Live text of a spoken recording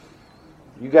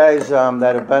You guys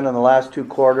that have been in the last 2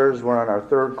 quarters, we're on our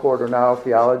 3rd quarter now,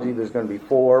 theology. There's going to be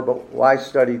 4, but why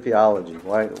study theology?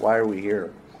 Why are we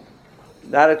here?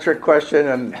 Not a trick question,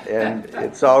 and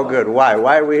it's all good. Why?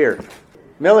 Why are we here?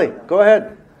 Millie, go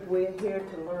ahead. We're here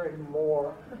to learn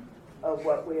more of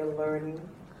what we are learning,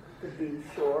 to be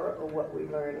sure of what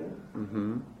we're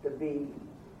learning, to be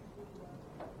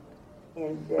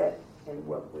in depth in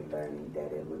what we're learning,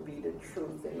 that it would be the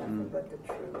truth and nothing but the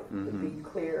truth, to be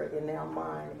clear in our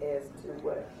mind as to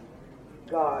what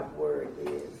God's word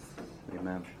is.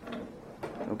 Amen.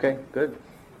 Okay, good.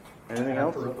 Anything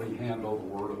else? Accurately handle the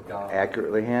word of God.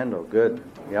 Accurately handle. Good.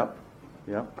 Yep.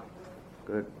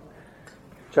 Good.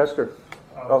 Chester.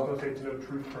 I was going to say to know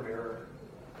truth from error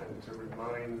and to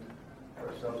remind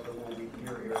ourselves that when we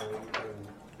hear error, we can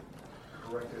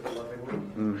correct it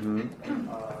lovingly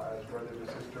as brothers and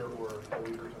sisters or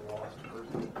believers and lost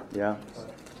person. Yeah.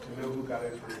 To know who God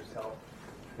is for yourself.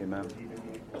 Amen. Is even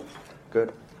meaningful.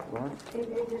 Good. Lauren?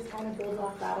 It just kind of builds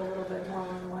off that a little bit more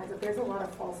along the lines that there's a lot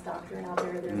of false doctrine out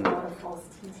there. There's a lot of false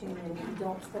teaching, and if you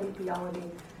don't study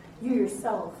theology, you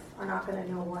yourself are not going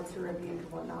to know what to rebuke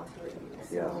and what not to rebuke.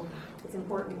 So it's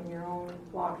important in your own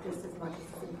walk just as much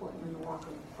as it's important in the walk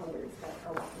of others that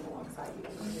are walking alongside you.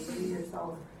 If you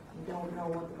yourself don't know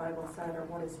what the Bible said or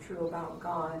what is true about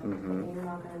God, then you're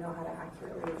not going to know how to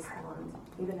accurately respond,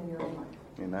 even in your own life.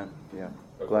 Amen. Yeah.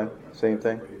 Glenn, same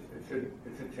thing? It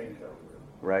should change that.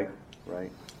 Right.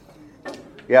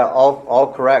 Yeah,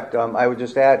 all correct. I would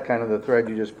just add kind of the thread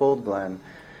you just pulled, Glenn.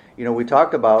 You know, we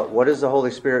talked about what is the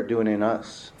Holy Spirit doing in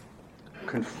us?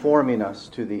 Conforming us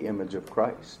to the image of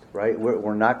Christ, right?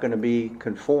 We're not going to be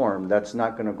conformed. That's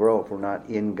not going to grow if we're not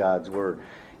in God's Word.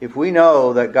 If we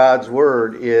know that God's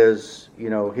Word is,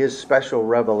 His special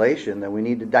revelation, then we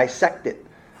need to dissect it.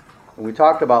 And we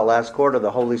talked about last quarter, the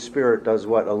Holy Spirit does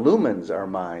what? Illumines our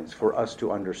minds for us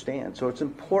to understand. So it's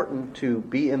important to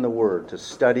be in the Word, to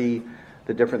study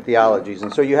the different theologies.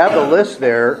 And so you have the list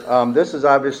there. This is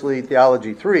obviously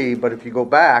Theology 3, but if you go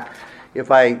back,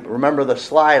 if I remember the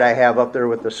slide I have up there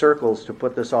with the circles to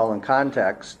put this all in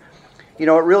context, it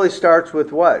really starts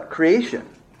with what? Creation.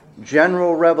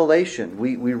 General revelation.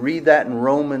 We read that in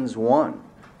Romans 1.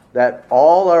 That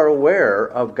all are aware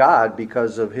of God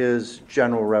because of His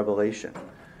general revelation.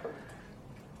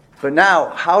 But now,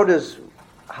 how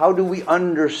do we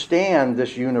understand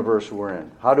this universe we're in?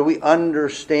 How do we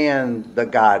understand the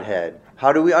Godhead?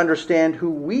 How do we understand who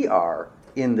we are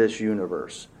in this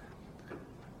universe?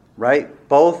 Right?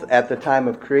 Both at the time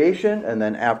of creation and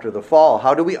then after the fall.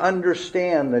 How do we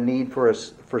understand the need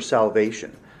for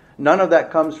salvation? None of that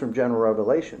comes from general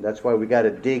revelation. That's why we got to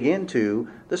dig into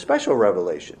the special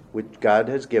revelation, which God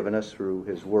has given us through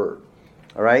His Word.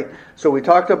 All right? So we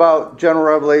talked about general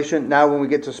revelation. Now when we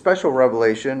get to special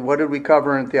revelation, what did we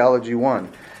cover in Theology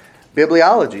 1?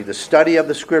 Bibliology, the study of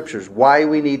the Scriptures. Why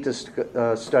we need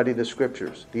to study the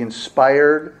Scriptures. The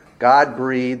inspired,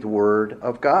 God-breathed Word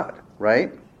of God.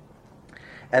 Right?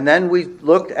 And then we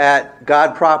looked at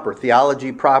God proper,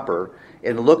 theology proper,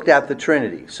 and looked at the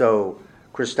Trinity. So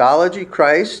Christology,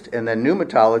 Christ, and then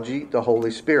pneumatology, the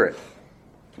Holy Spirit.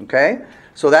 Okay?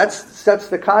 So that sets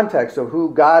the context of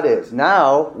who God is.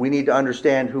 Now we need to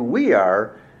understand who we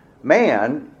are,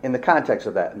 man, in the context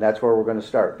of that. And that's where we're going to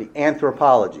start. The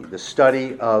anthropology, the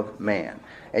study of man.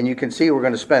 And you can see we're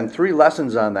going to spend 3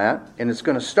 lessons on that. And it's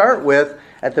going to start with,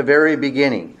 at the very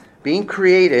beginning, being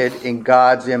created in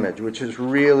God's image, which is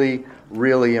really,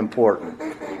 really important.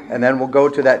 And then we'll go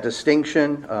to that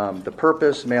distinction, the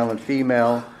purpose, male and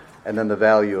female, and then the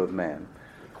value of man.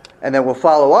 And then we'll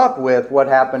follow up with what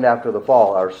happened after the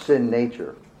fall, our sin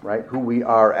nature, right? Who we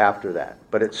are after that.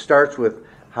 But it starts with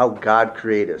how God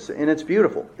created us. And it's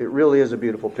beautiful. It really is a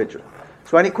beautiful picture.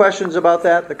 So any questions about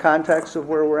that, the context of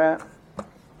where we're at?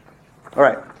 All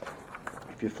right.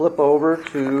 If you flip over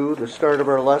to the start of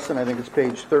our lesson, I think it's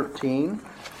page 13.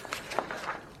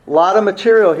 A lot of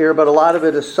material here, but a lot of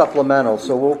it is supplemental.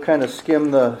 So we'll kind of skim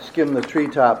the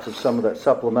treetops of some of that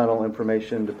supplemental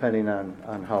information depending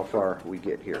on how far we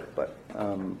get here. But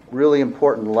really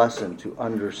important lesson to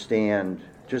understand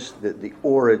just the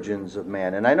origins of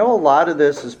man. And I know a lot of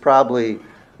this is probably,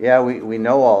 we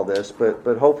know all this, but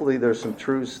hopefully there's some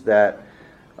truths that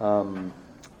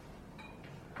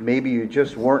maybe you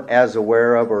just weren't as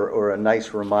aware of, or a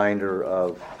nice reminder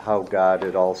of how God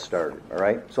had all started. All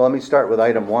right? So let me start with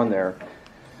item 1 there.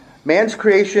 Man's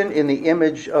creation in the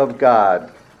image of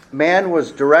God. Man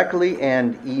was directly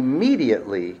and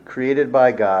immediately created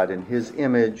by God in His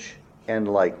image and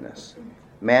likeness.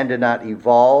 Man did not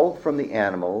evolve from the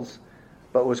animals,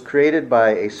 but was created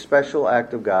by a special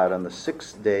act of God on the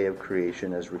 6th day of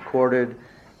creation as recorded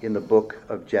in the book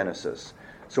of Genesis.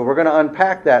 So we're going to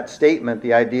unpack that statement,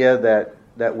 the idea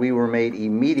that we were made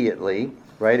immediately,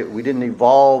 right? We didn't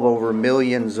evolve over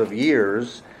millions of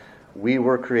years. We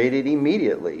were created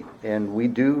immediately. And we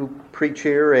do preach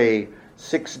here a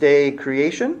 6-day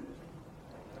creation.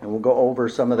 And we'll go over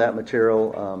some of that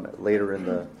material later in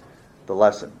the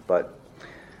lesson. But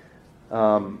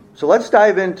so let's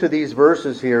dive into these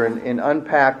verses here and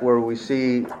unpack where we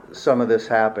see some of this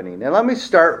happening. And let me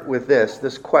start with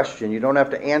this question. You don't have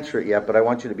to answer it yet, but I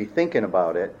want you to be thinking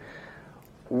about it.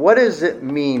 What does it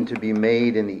mean to be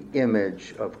made in the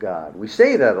image of God? We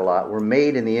say that a lot. We're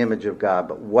made in the image of God,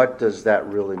 but what does that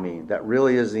really mean? That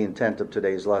really is the intent of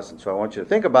today's lesson. So I want you to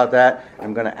think about that.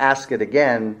 I'm going to ask it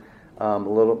again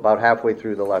about halfway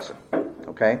through the lesson.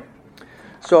 Okay?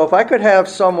 So if I could have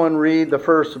someone read the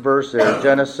first verse there,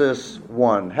 Genesis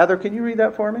 1. Heather, can you read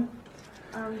that for me?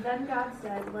 Then God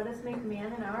said, "Let us make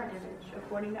man in our image,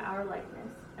 according to our likeness,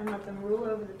 and let them rule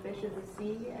over the fish of the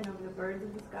sea, and over the birds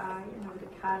of the sky, and over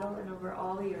the cattle, and over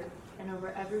all the earth, and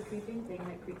over every creeping thing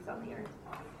that creeps on the earth."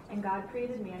 And God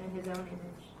created man in his own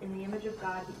image. In the image of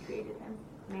God he created him.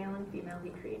 Male and female he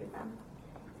created them.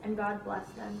 And God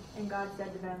blessed them, and God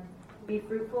said to them, "Be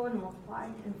fruitful and multiply,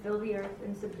 and fill the earth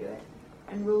and subdue it,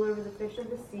 and rule over the fish of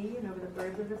the sea, and over the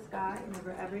birds of the sky, and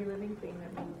over every living thing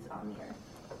that moves on the earth."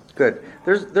 Good.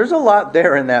 There's a lot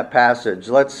there in that passage.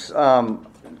 Let's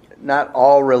not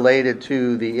all related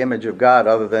to the image of God,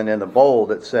 other than in the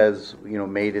bold it says,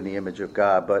 made in the image of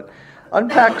God. But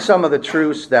unpack some of the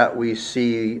truths that we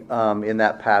see in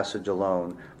that passage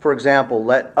alone. For example,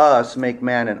 let us make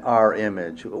man in our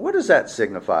image. What does that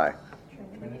signify?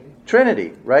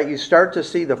 Trinity, right? You start to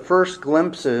see the first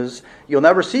glimpses. You'll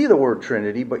never see the word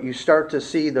Trinity, but you start to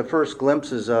see the first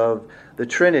glimpses of the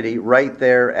Trinity right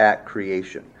there at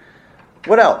creation.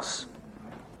 What else?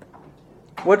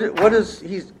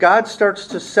 God starts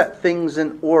to set things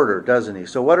in order, doesn't he?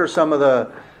 So what are some of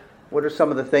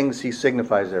the things he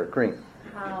signifies there? Cream.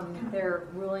 They're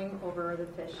ruling over the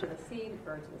fish of the sea, the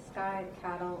birds of the sky, the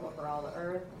cattle, over all the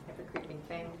earth, every creeping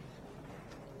thing.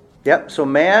 Yep, so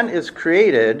man is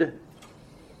created,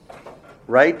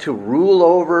 right, to rule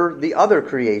over the other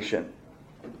creation,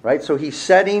 right? So he's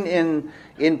setting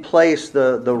in place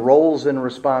the roles and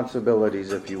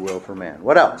responsibilities, if you will, for man.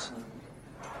 What else?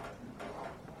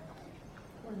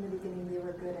 In the beginning we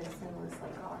were good and sinless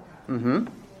like God. Mm-hmm.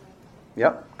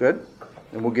 Yep, good.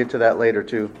 And we'll get to that later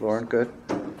too, Lauren. Good.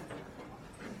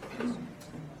 Be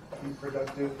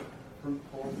productive,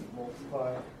 fruitful,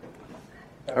 multiply.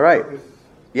 All right.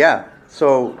 Yeah.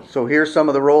 So here's some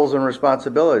of the roles and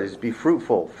responsibilities. Be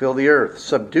fruitful, fill the earth,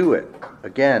 subdue it.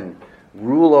 Again,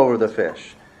 rule over the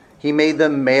fish. He made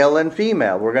them male and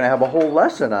female. We're going to have a whole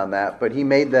lesson on that, but he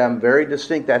made them very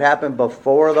distinct. That happened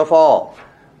before the fall.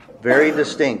 Very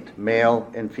distinct, male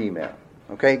and female.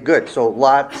 Okay, good. So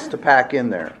lots to pack in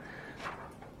there.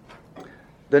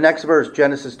 The next verse,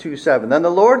 Genesis 2:7. Then the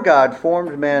Lord God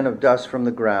formed man of dust from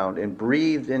the ground and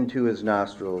breathed into his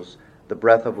nostrils the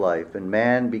breath of life, and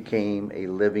man became a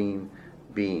living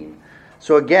being.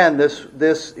 So again, this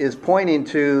is pointing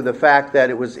to the fact that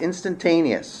it was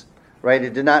instantaneous, right?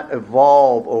 It did not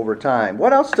evolve over time.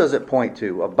 What else does it point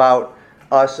to about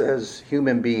us as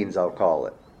human beings, I'll call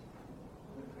it?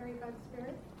 God's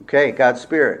Spirit. Okay, God's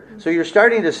Spirit. So you're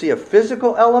starting to see a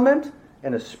physical element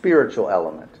and a spiritual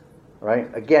element, right?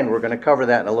 Again, we're going to cover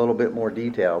that in a little bit more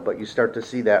detail, but you start to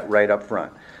see that right up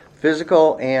front.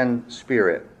 Physical and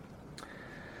spirit.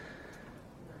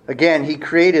 Again, he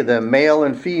created them, male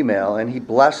and female, and he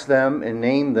blessed them and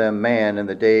named them man in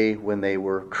the day when they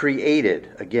were created.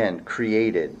 Again,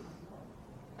 created.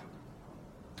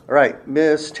 All right,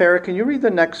 Miss Tara, can you read the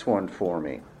next one for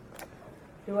me?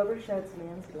 Whoever sheds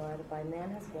man's blood, by man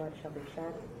his blood shall be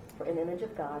shed, for in the image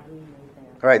of God he made man.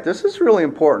 All right, this is really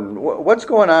important. What's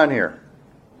going on here?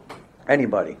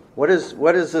 Anybody? What is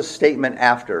this statement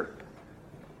after?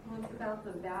 Well, it's about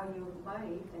the value of life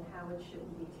and how it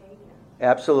shouldn't be taken.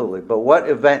 Absolutely. But what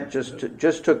event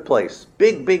just took place?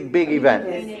 Big event.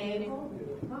 Cain and Abel?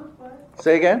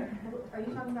 Say again? Are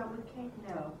you talking about with Cain?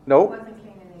 No. Nope. It wasn't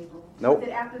Cain and Abel. Nope. Was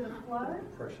it after the flood?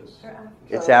 Precious. Or after?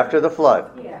 It's after the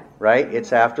flood, Yeah. right?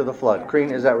 It's after the flood.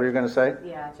 Crean, is that what you're going to say?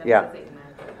 Yeah, Genesis Yeah. 8 and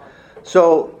 9.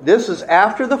 So this is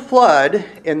after the flood,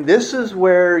 and this is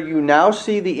where you now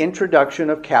see the introduction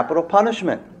of capital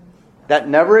punishment. That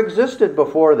never existed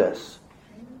before this,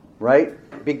 right?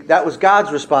 That was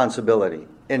God's responsibility.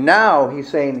 And now he's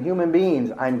saying, human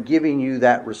beings, I'm giving you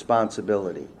that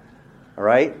responsibility. All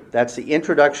right? That's the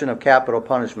introduction of capital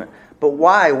punishment. But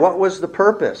why? What was the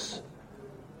purpose?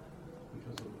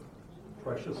 Because of the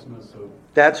preciousness of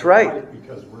That's right. life,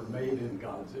 because we're made in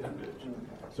God's image.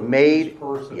 So Made, each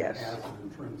person yes. has an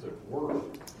intrinsic worth.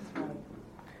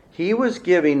 He was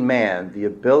giving man the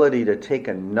ability to take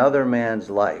another man's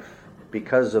life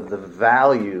because of the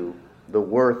value, the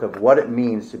worth of what it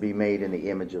means to be made in the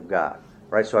image of God.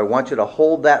 Right? So I want you to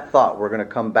hold that thought. We're going to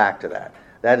come back to that.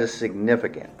 That is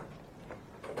significant.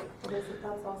 That's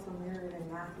also mirrored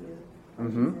in Matthew.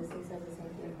 Mhm. Jesus, he says the same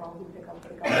thing for all who pick up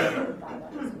the gospel of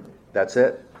God. That's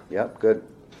it? Yep, good.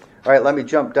 All right, let me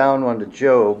jump down one to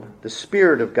Job. The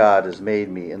Spirit of God has made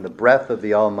me, and the breath of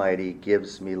the Almighty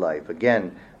gives me life.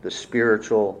 Again, the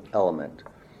spiritual element.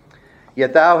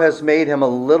 Yet thou hast made him a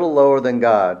little lower than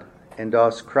God, and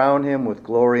dost crown him with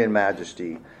glory and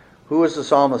majesty. Who is the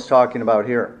psalmist talking about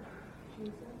here?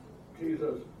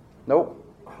 Jesus. Nope.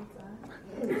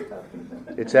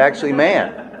 It's actually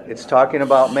man. It's talking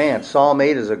about man. Psalm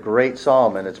 8 is a great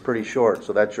psalm, and it's pretty short,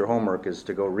 so that's your homework, is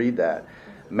to go read that.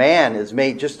 Man is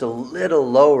made just a little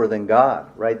lower than God,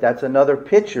 right? That's another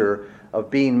picture of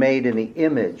being made in the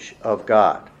image of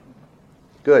God.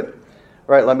 Good.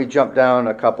 All right, let me jump down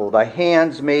a couple. Thy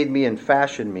hands made me and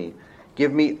fashioned me.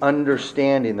 Give me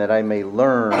understanding that I may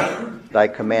learn thy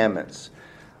commandments.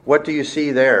 What do you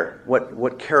see there?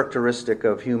 What characteristic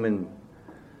of human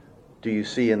do you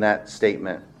see in that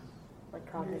statement? Like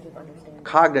cognitive understanding.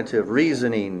 Cognitive,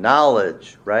 reasoning,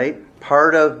 knowledge, right?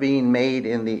 Part of being made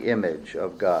in the image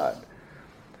of God.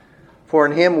 For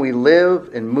in him we live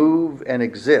and move and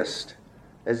exist,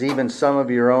 as even some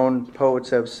of your own poets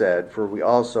have said, for we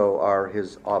also are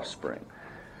his offspring.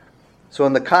 So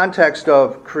in the context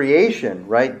of creation,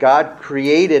 right, God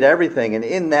created everything, and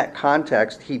in that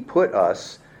context, he put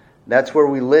us. That's where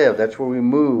we live, that's where we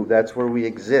move, that's where we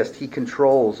exist. He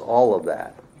controls all of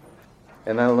that.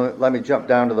 And then let me jump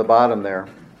down to the bottom there.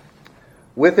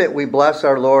 With it we bless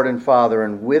our Lord and Father,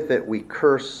 and with it we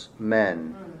curse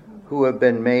men who have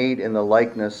been made in the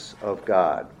likeness of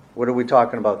God. What are we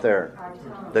talking about there?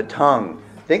 The tongue.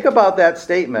 Think about that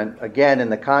statement, again, in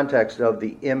the context of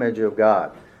the image of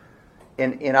God.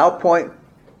 And I'll point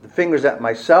the fingers at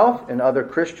myself and other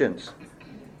Christians.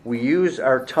 We use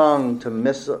our tongue to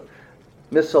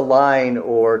misalign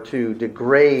or to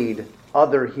degrade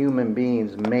other human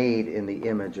beings made in the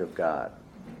image of God.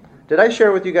 Did I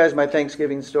share with you guys my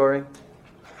Thanksgiving story?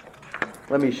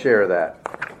 Let me share that.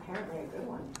 Apparently a good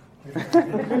one.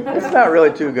 It's not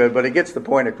really too good, but it gets the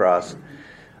point across.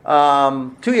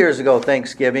 2 years ago,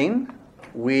 Thanksgiving,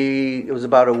 it was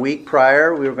about a week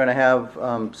prior. We were going to have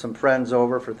some friends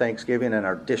over for Thanksgiving, and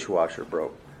our dishwasher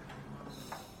broke.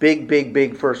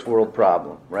 Big first world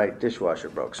problem, right? Dishwasher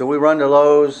broke. So we run to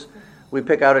Lowe's, we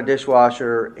pick out a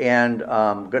dishwasher, and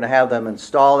going to have them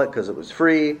install it because it was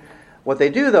free. What they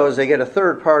do, though, is they get a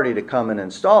third party to come and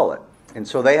install it. And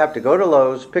so they have to go to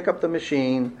Lowe's, pick up the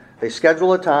machine, they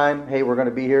schedule a time. Hey, we're going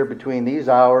to be here between these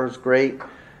hours. Great.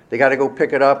 They got to go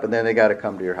pick it up, and then they got to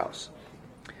come to your house.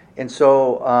 And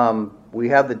so we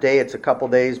have the day. It's a couple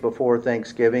days before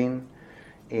Thanksgiving.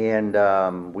 And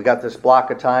we got this block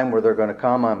of time where they're going to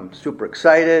come. I'm super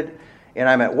excited. And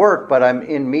I'm at work, but I'm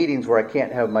in meetings where I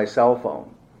can't have my cell phone.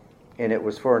 And it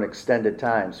was for an extended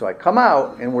time. So I come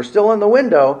out, and we're still in the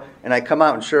window. And I come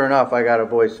out, and sure enough, I got a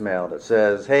voicemail that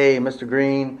says, hey, Mr.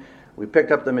 Green, we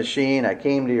picked up the machine. I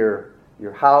came to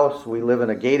your house. We live in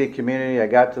a gated community. I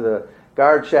got to the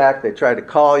guard shack. They tried to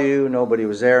call you. Nobody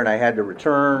was there, and I had to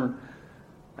return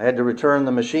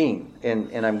the machine.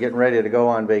 And I'm getting ready to go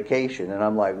on vacation. And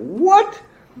I'm like, what?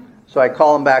 So I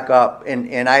call him back up,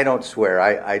 and I don't swear.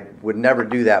 I would never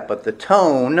do that. But the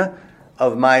tone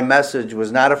of my message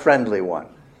was not a friendly one,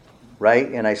 right?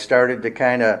 And I started to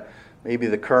kind of, maybe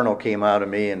the colonel came out of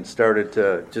me and started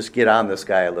to just get on this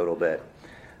guy a little bit.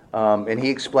 And he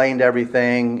explained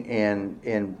everything,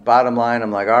 and bottom line,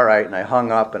 I'm like, all right, and I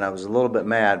hung up, and I was a little bit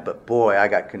mad, but boy, I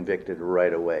got convicted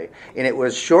right away. And it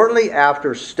was shortly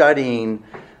after studying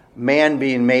man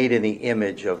being made in the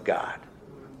image of God.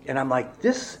 And I'm like,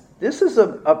 this is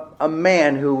a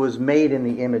man who was made in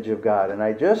the image of God. And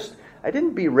I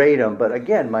didn't berate him, but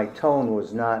again, my tone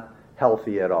was not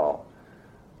healthy at all,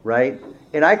 right?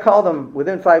 And I called him,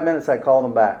 within 5 minutes, I called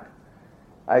him back.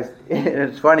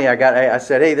 It's funny, I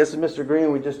said, hey, this is Mr.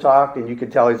 Green, we just talked, and you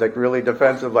could tell he's like really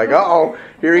defensive, like, uh-oh,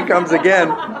 here he comes again.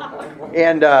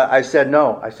 And I said,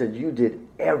 no, I said, you did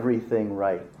everything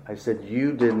right. I said,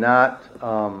 you did not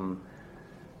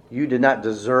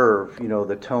deserve,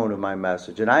 the tone of my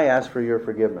message. And I asked for your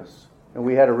forgiveness. And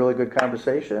we had a really good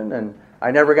conversation, and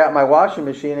I never got my washing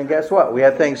machine, and guess what? We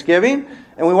had Thanksgiving,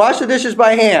 and we washed the dishes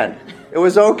by hand. It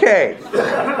was okay.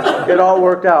 It all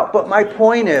worked out. But my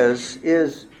point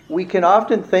is we can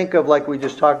often think of, like we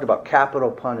just talked about,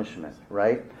 capital punishment,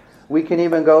 right? We can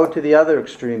even go to the other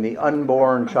extreme, the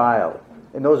unborn child.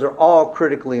 And those are all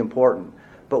critically important.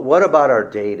 But what about our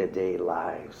day-to-day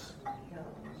lives,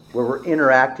 where we're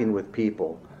interacting with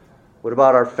people? What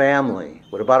about our family?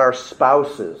 What about our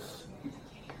spouses?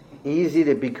 Easy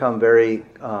to become very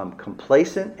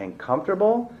complacent and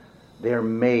comfortable. They're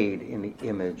made in the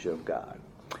image of God.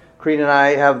 Creed and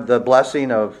I have the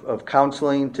blessing of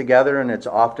counseling together, and it's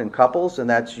often couples, and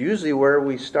that's usually where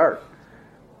we start,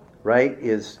 right?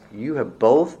 Is you have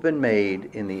both been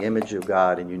made in the image of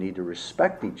God, and you need to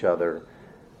respect each other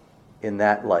in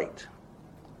that light,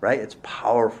 right? It's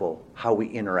powerful how we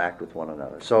interact with one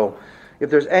another. So if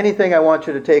there's anything I want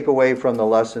you to take away from the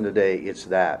lesson today, it's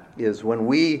that, is when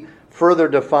we further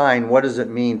define what does it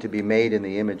mean to be made in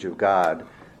the image of God,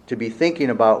 to be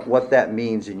thinking about what that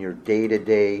means in your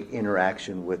day-to-day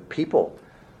interaction with people.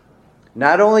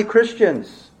 Not only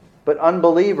Christians, but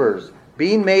unbelievers.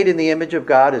 Being made in the image of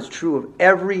God is true of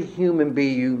every human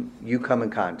being you come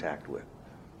in contact with.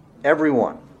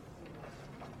 Everyone.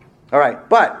 All right,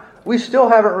 but we still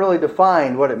haven't really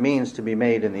defined what it means to be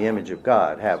made in the image of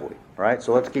God, have we? All right,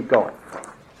 so let's keep going.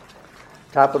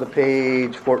 Top of the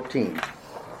page, 14.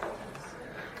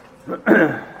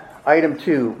 Item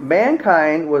 2,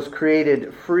 mankind was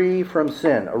created free from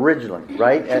sin originally,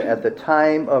 right? At the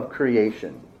time of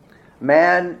creation.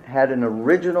 Man had an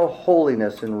original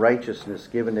holiness and righteousness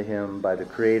given to him by the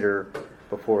Creator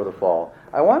before the fall.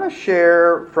 I want to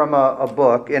share from a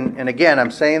book, and again,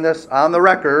 I'm saying this on the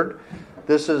record.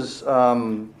 This is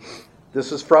from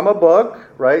a book,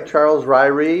 right? Charles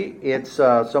Ryrie. It's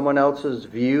someone else's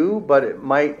view, but it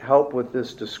might help with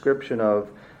this description of,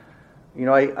 you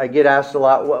know, I get asked a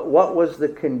lot, what was the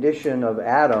condition of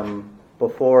Adam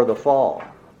before the fall?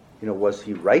 You know, was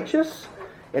he righteous?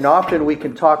 And often we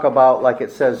can talk about, like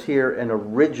it says here, an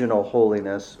original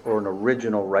holiness or an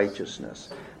original righteousness.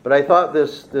 But I thought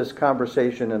this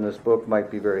conversation in this book might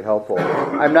be very helpful.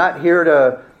 I'm not here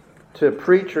to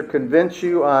preach or convince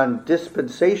you on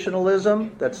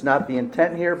dispensationalism. That's not the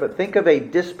intent here. But think of a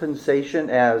dispensation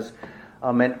as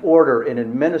an order, an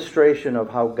administration of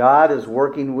how God is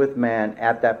working with man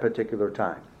at that particular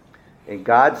time. And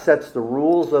God sets the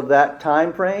rules of that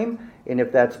time frame, and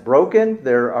if that's broken,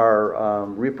 there are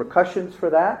repercussions for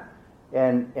that,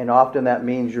 and often that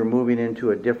means you're moving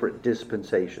into a different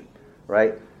dispensation,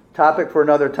 right? Topic for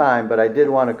another time, but I did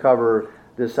want to cover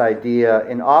this idea,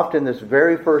 and often this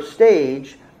very first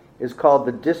stage is called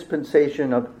the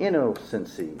dispensation of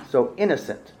innocency, so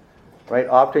innocent. Right?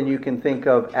 Often you can think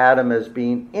of Adam as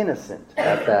being innocent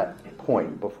at that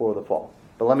point before the fall.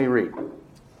 But let me read.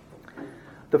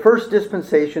 The first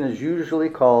dispensation is usually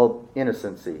called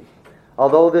innocency.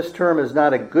 Although this term is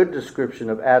not a good description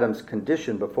of Adam's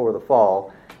condition before the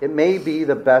fall, it may be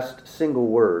the best single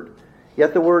word.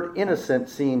 Yet the word innocent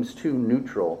seems too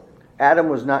neutral. Adam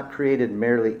was not created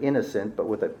merely innocent, but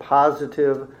with a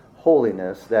positive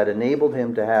holiness that enabled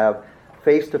him to have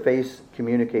face-to-face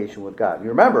communication with God. You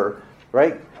remember,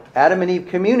 right? Adam and Eve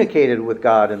communicated with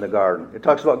God in the garden. It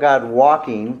talks about God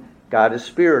walking. God is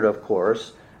spirit, of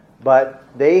course. But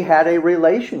they had a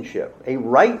relationship, a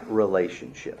right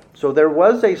relationship. So there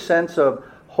was a sense of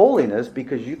holiness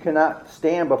because you cannot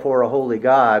stand before a holy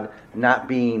God not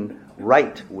being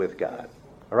right with God.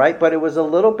 All right? But it was a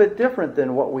little bit different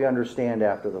than what we understand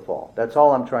after the fall. That's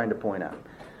all I'm trying to point out.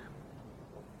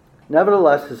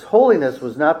 Nevertheless, his holiness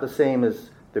was not the same as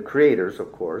the Creator's,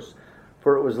 of course,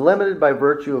 for it was limited by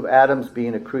virtue of Adam's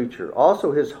being a creature.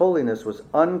 Also, his holiness was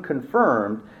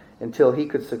unconfirmed until he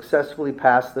could successfully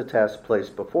pass the test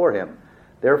placed before him.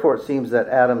 Therefore, it seems that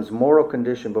Adam's moral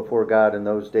condition before God in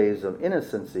those days of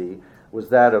innocency was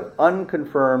that of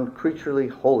unconfirmed creaturely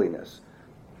holiness.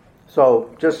 So,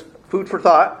 just food for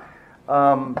thought.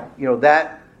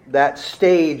 That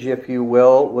stage, if you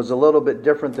will, was a little bit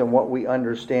different than what we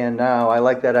understand now. I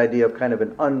like that idea of kind of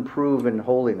an unproven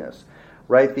holiness,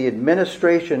 right? The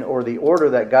administration or the order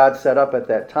that God set up at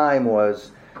that time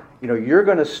was, you're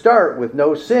going to start with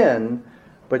no sin,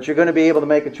 but you're going to be able to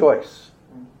make a choice,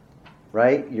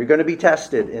 right? You're going to be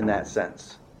tested in that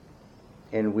sense.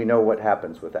 And we know what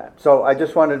happens with that. So I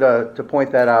just wanted to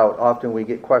point that out. Often we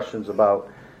get questions about,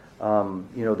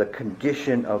 the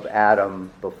condition of Adam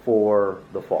before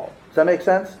the fall. Does that make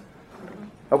sense?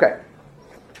 Okay.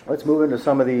 Let's move into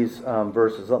some of these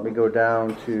verses. Let me go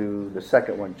down to the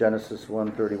second one, Genesis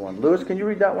 1:31. Lewis, can you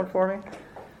read that one for me?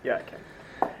 Yeah, I can.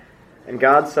 And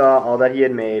God saw all that he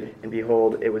had made, and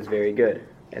behold, it was very good.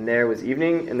 And there was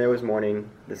evening, and there was morning,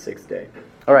 the sixth day.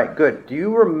 All right, good. Do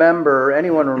you remember,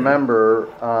 anyone remember,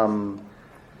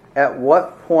 at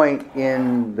what point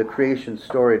in the creation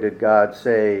story did God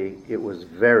say it was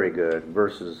very good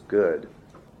versus good?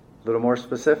 A little more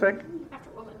specific?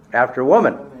 After woman. After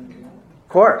woman. Of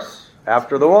course.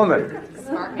 after the woman.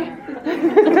 Smart man.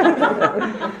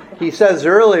 He says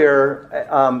earlier,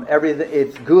 everything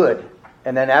it's good.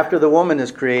 And then after the woman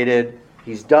is created,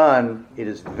 he's done, it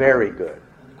is very good.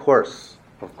 Of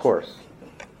course.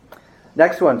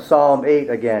 Next one, Psalm 8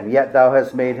 again. Yet thou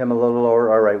hast made him a little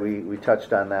lower. All right, we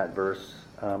touched on that verse.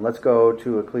 Let's go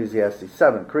to Ecclesiastes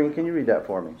 7. Corrine, can you read that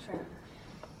for me? Sure.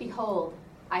 Behold,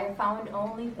 I have found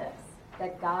only this,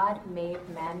 that God made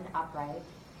men upright,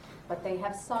 but they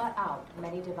have sought out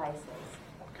many devices.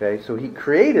 Okay, so he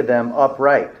created them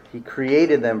upright. He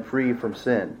created them free from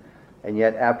sin. And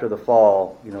yet after the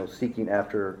fall, seeking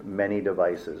after many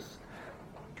devices.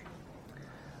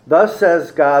 Thus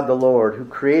says God the Lord, who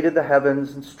created the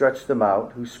heavens and stretched them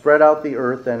out, who spread out the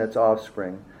earth and its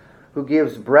offspring, who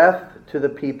gives breath to the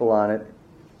people on it,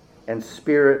 and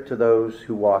spirit to those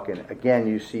who walk in it. Again,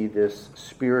 you see this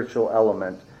spiritual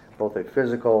element, both a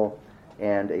physical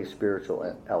and a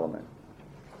spiritual element.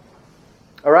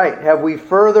 All right, have we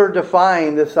further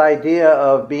defined this idea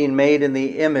of being made in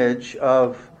the image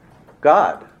of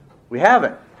God? We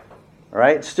haven't. All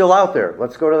right, it's still out there.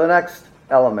 Let's go to the next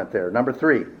element there. Number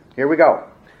 3. Here we go.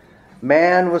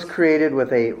 Man was created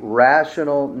with a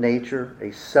rational nature,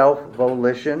 a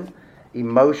self-volition,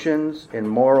 emotions, and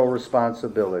moral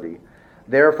responsibility.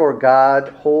 Therefore, God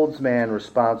holds man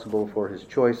responsible for his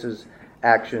choices,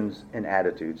 actions, and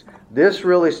attitudes. This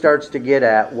really starts to get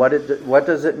at what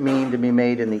does it mean to be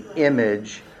made in the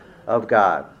image of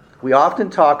God. We often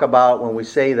talk about, when we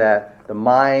say that, the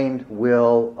mind,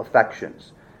 will,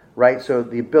 affections, right? So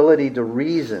the ability to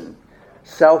reason,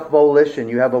 self-volition,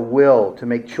 you have a will to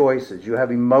make choices, you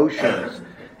have emotions,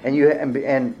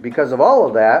 and because of all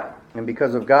of that, and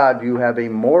because of God, you have a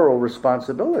moral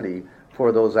responsibility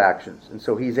for those actions. And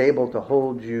so he's able to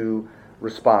hold you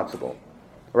responsible.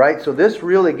 Right? So this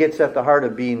really gets at the heart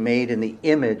of being made in the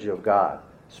image of God,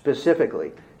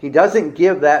 specifically. He doesn't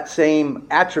give that same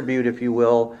attribute, if you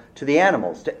will, to the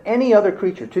animals, to any other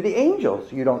creature, to the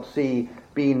angels. You don't see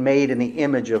being made in the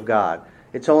image of God.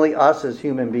 It's only us as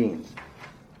human beings.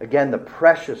 Again, the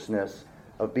preciousness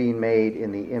of being made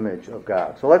in the image of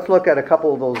God. So let's look at a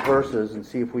couple of those verses and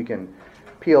see if we can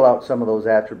peel out some of those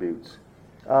attributes.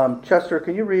 Chester,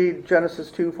 can you read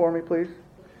Genesis 2 for me, please?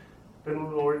 Then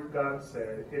the Lord God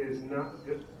said, It is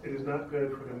not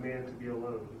good for the man to be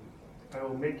alone. I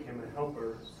will make him a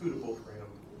helper suitable for him.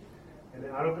 And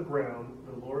out of the ground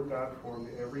the Lord God formed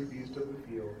every beast of the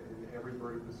field and every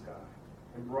bird of the sky,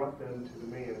 and brought them to the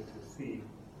man to see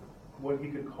what he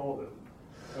could call them.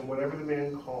 And whatever the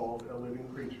man called a living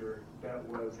creature, that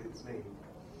was its name.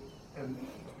 And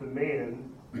the man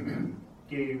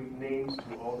gave names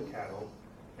to all the cattle,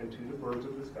 and to the birds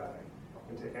of the sky,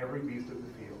 and to every beast of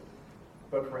the field.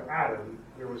 But for Adam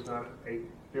there was not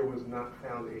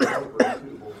found a helper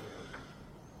suitable for him.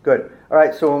 Good. All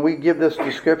right, so when we give this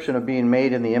description of being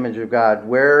made in the image of God,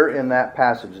 where in that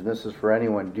passage, and this is for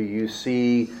anyone, do you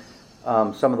see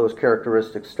some of those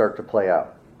characteristics start to play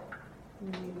out?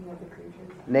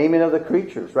 Naming of the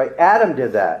creatures, right? Adam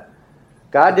did that.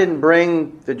 God didn't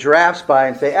bring the giraffes by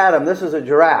and say, Adam, this is a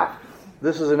giraffe.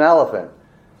 This is an elephant.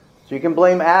 So you can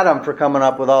blame Adam for coming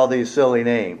up with all these silly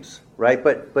names, right?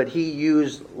 But he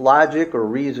used logic or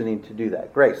reasoning to do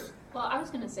that. Grace? Well, I was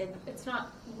going to say it's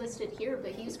not listed here,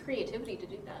 but he used creativity to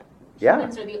do that. Yeah.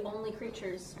 Humans are the only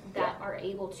creatures that are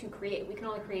able to create. We can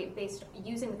only create based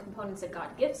using the components that God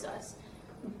gives us.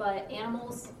 But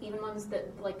animals, even ones that,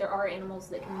 like, there are animals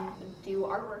that can do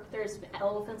artwork. There's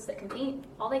elephants that can paint.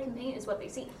 All they can paint is what they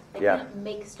see. They can't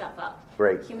make stuff up.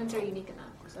 Great. Humans are unique in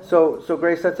that. So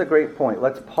Grace, that's a great point.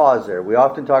 Let's pause there. We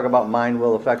often talk about mind,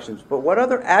 will, affections. But what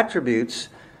other attributes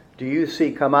do you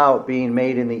see come out being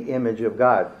made in the image of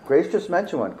God? Grace just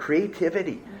mentioned one,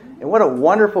 creativity. And what a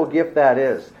wonderful gift that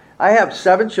is. I have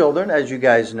 7 children, as you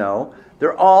guys know.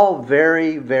 They're all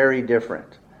very, very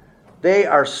different. They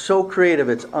are so creative,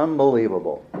 it's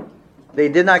unbelievable. They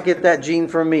did not get that gene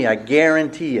from me, I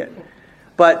guarantee it.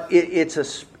 But it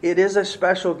is a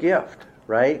special gift,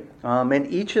 right?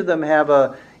 And each of them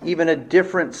have even a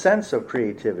different sense of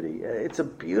creativity. It's a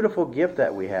beautiful gift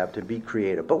that we have to be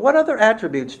creative. But what other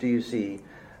attributes do you see?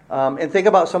 And think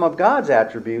about some of God's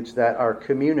attributes that are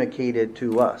communicated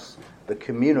to us, the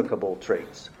communicable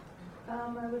traits.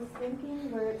 I was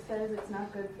thinking where it says it's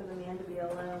not good for the man to be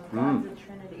alone. God's a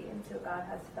Trinity, and so God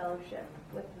has fellowship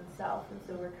with himself, and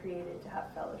so we're created to have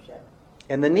fellowship.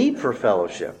 And the need for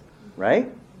fellowship,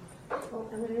 right? Well,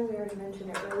 and I know we already mentioned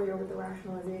it earlier with the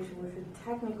rationalization, which would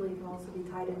technically can also be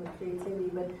tied in with creativity,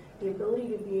 but the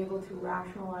ability to be able to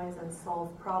rationalize and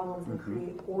solve problems and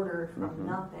create order from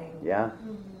nothing Yeah.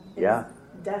 is Yeah.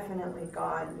 definitely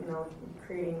God,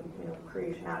 creating,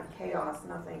 creation out of chaos,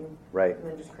 nothing, Right. and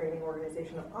then just creating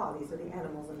organization of, these are the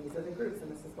animals and these are the groups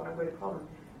and this is what I'm going to call them,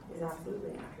 is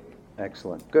absolutely an attribute.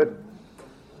 Excellent. Good.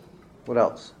 What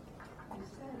else? You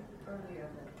said earlier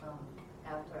that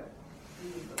after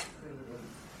Eve was created,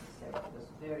 you said it was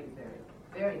very, very,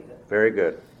 very good. Very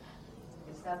good.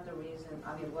 Is that the reason?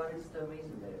 What is the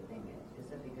reason that you think it?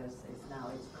 Is it because it's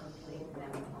complete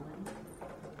man and woman?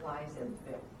 Why is it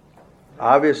very?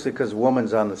 Obviously, because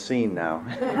woman's on the scene now.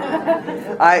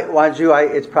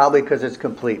 It's probably because it's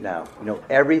complete now.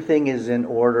 Everything is in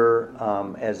order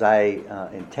as I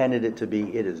intended it to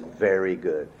be. It is very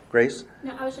good. Grace?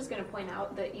 No, I was just going to point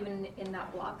out that even in that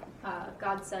block,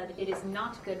 God said it is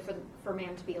not good for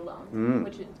man to be alone,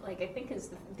 which is, I think is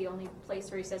the only place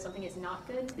where he says something is not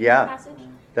good in the passage.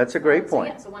 That's a great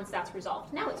point. So once that's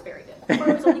resolved, now it's very good. Before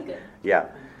it was only good. Yeah.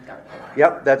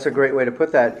 Yep, that's a great way to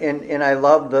put that. And I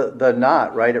love the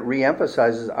not, right? It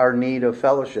reemphasizes our need of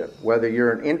fellowship. Whether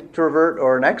you're an introvert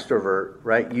or an extrovert,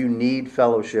 right? You need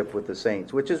fellowship with the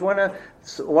saints, which is one of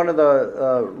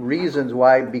the reasons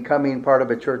why becoming part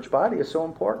of a church body is so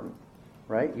important,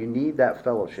 right? You need that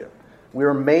fellowship. We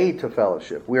are made to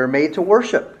fellowship. We are made to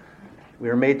worship. We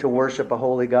are made to worship a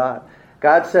holy God.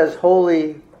 God says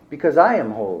holy because I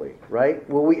am holy, right?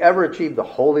 Will we ever achieve the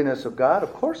holiness of God?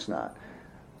 Of course not.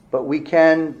 But we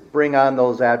can bring on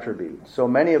those attributes. So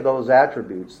many of those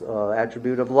attributes,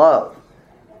 attribute of love,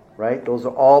 right? Those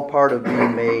are all part of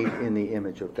being made in the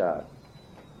image of God.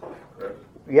 Chris?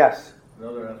 Yes.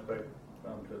 Another aspect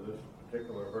to this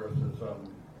particular verse is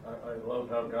I love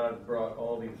how God brought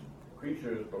all these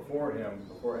creatures before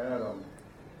Adam,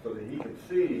 so that he could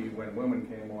see when women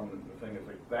came on the thing. It's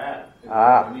like that is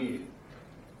what we need.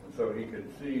 And so he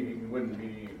could see, he wouldn't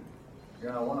be,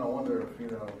 I wonder if,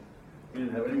 he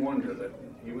didn't have any wonder that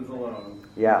he was alone.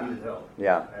 Yeah. He needed help.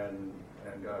 Yeah. And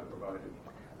God provided.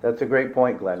 That's a great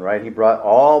point, Glenn, right? He brought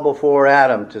all before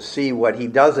Adam to see what he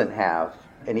doesn't have,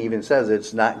 and he even says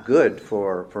it's not good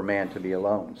for man to be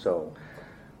alone. So,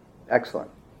 excellent.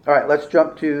 All right, let's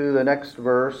jump to the next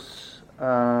verse.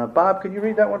 Bob, can you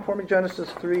read that one for me? Genesis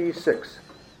 3:6.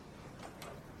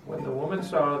 When the woman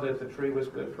saw that the tree was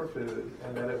good for food,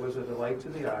 and that it was a delight to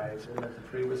the eyes, and that the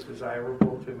tree was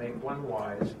desirable to make one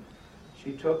wise,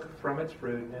 she took from its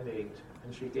fruit and ate,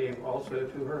 and she gave also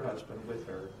to her husband with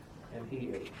her, and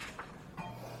he ate.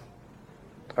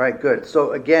 All right, good.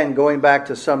 So again, going back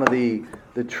to some of the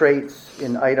traits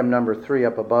in item number 3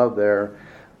 up above there,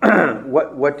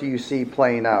 what do you see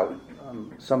playing out?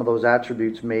 Some of those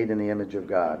attributes made in the image of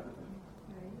God.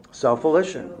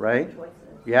 Self-volition, right?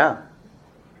 Yeah.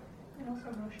 And also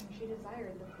emotion. She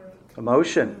desired the fruit.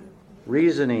 Emotion,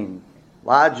 reasoning,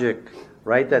 logic,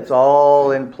 right? That's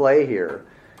all in play here.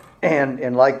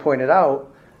 And like pointed out,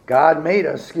 God made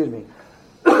us,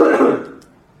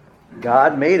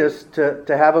 God made us to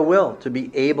have a will, to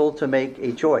be able to make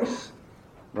a choice,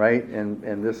 right?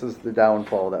 And this is the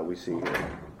downfall that we see here.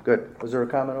 Good. Was there a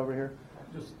comment over here?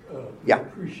 Just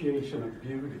appreciation of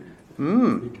beauty.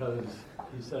 Because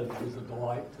he said it was a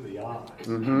delight to the eyes.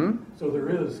 Mm-hmm. So there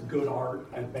is good art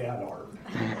and bad art.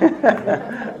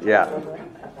 Yeah.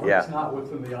 Art's not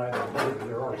within the eye of the beholder.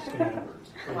 There are standards.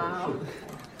 Wow.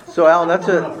 So Alan, that's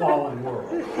in a fallen world.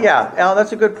 Alan,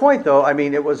 that's a good point, though. I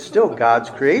mean, it was still God's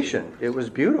creation. It was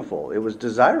beautiful. It was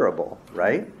desirable,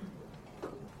 right?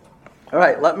 All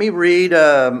right, let me read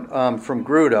from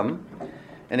Grudem.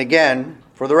 And again,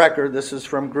 for the record, this is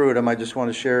from Grudem. I just want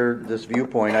to share this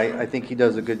viewpoint. I think he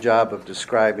does a good job of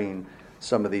describing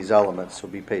some of these elements, so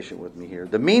be patient with me here.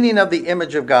 The meaning of the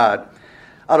image of God.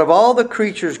 Out of all the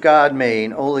creatures God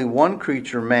made, only one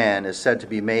creature, man, is said to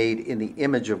be made in the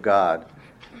image of God.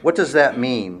 What does that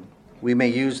mean? We may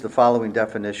use the following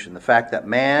definition. The fact that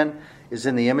man is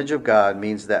in the image of God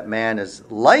means that man is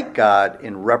like God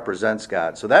and represents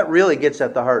God. So that really gets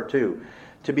at the heart too.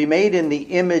 To be made in the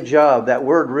image of, that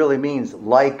word really means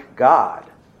like God.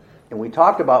 And we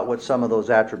talked about what some of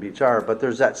those attributes are, but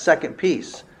there's that second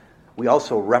piece. We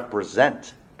also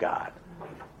represent God.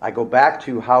 I go back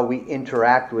to how we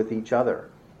interact with each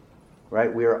other,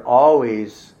 right? We are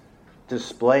always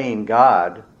displaying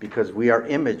God because we are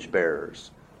image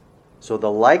bearers. So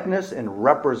the likeness and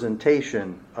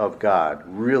representation of God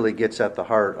really gets at the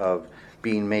heart of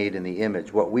being made in the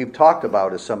image. What we've talked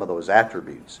about is some of those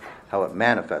attributes, how it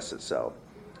manifests itself.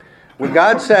 When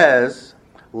God says,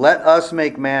 "Let us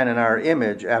make man in our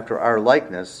image after our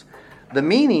likeness," The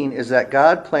meaning is that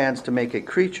God plans to make a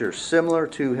creature similar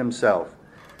to himself.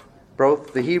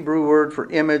 Both the Hebrew word for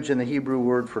image and the Hebrew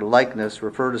word for likeness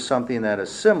refer to something that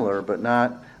is similar but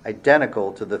not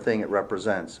identical to the thing it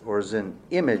represents, or is in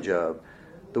image of.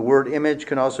 The word image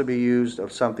can also be used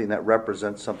of something that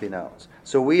represents something else.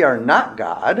 So we are not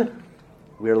God,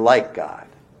 we are like God,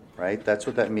 right? That's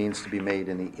what that means to be made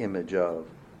in the image of.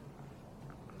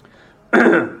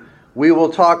 We will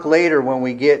talk later when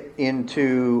we get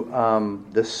into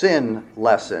the sin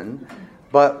lesson,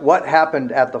 but what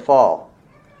happened at the fall?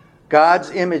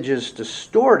 God's image is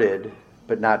distorted,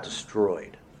 but not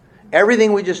destroyed.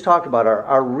 Everything we just talked about,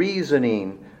 our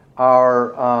reasoning,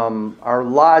 our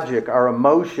logic, our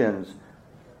emotions,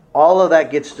 all of that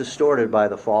gets distorted by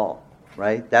the fall,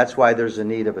 right? That's why there's a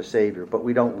need of a Savior, but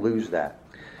we don't lose that.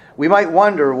 We might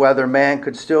wonder whether man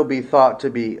could still be thought to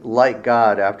be like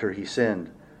God after he sinned.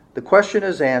 The question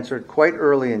is answered quite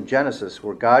early in Genesis,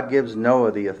 where God gives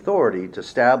Noah the authority to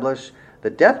establish the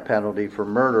death penalty for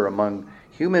murder among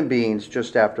human beings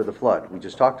just after the flood. We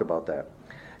just talked about that.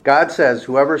 God says,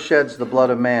 "Whoever sheds the blood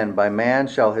of man, by man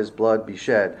shall his blood be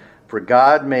shed, for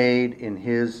God made in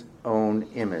his own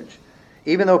image."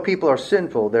 Even though people are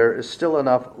sinful, there is still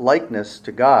enough likeness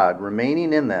to God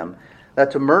remaining in them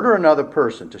that to murder another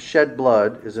person, to shed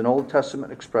blood, is an Old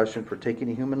Testament expression for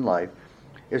taking a human life,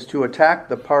 is to attack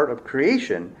the part of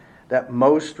creation that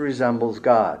most resembles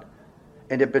God.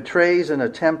 And it betrays an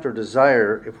attempt or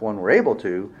desire, if one were able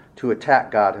to attack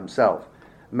God himself.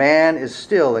 Man is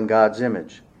still in God's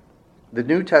image. The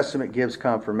New Testament gives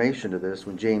confirmation to this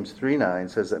when James 3:9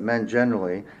 says that men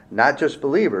generally, not just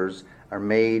believers, are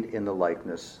made in the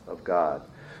likeness of God.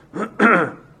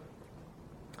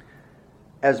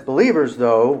 As believers,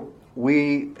 though,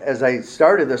 we, as I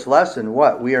started this lesson,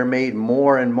 we are made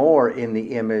more and more in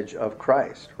the image of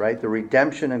Christ, right? The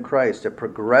redemption in Christ, a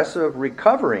progressive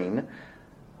recovering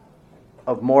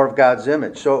of more of God's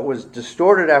image. So it was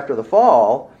distorted after the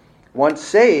fall. Once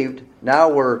saved, now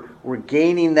we're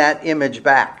gaining that image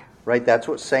back, right? That's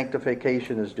what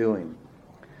sanctification is doing.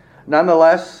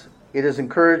 Nonetheless, it is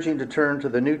encouraging to turn to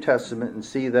the New Testament and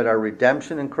see that our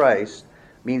redemption in Christ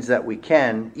means that we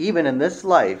can, even in this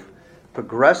life,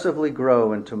 progressively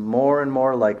grow into more and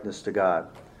more likeness to God.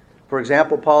 For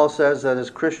example, Paul says that as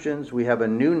Christians, we have a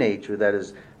new nature that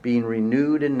is being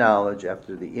renewed in knowledge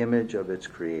after the image of its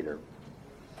Creator.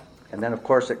 And then, of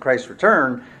course, at Christ's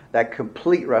return, that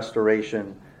complete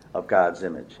restoration of God's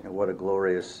image. And what a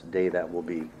glorious day that will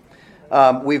be.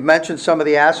 We've mentioned some of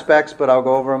the aspects, but I'll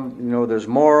go over them. You know, there's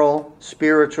moral,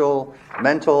 spiritual,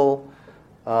 mental,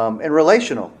 and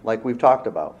relational, like we've talked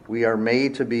about. We are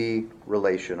made to be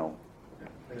relational.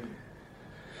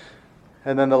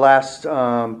 And then the last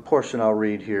portion I'll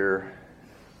read here.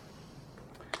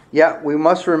 Yet we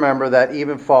must remember that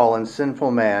even fallen,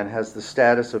 sinful man has the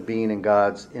status of being in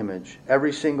God's image.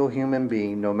 Every single human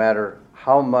being, no matter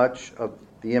how much of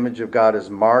the image of God is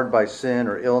marred by sin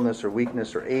or illness or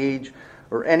weakness or age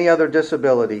or any other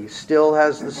disability, still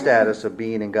has the status of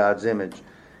being in God's image,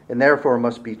 and therefore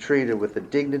must be treated with the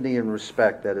dignity and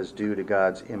respect that is due to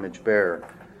God's image bearer.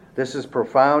 This has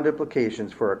profound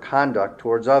implications for our conduct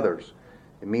towards others.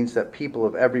 It means that people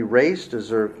of every race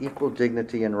deserve equal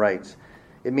dignity and rights.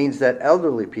 It means that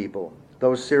elderly people,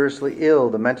 those seriously ill,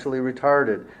 the mentally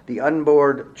retarded, the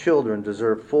unborn children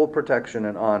deserve full protection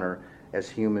and honor as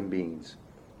human beings.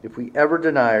 If we ever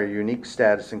deny our unique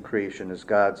status in creation as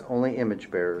God's only image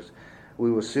bearers,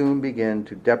 we will soon begin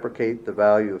to deprecate the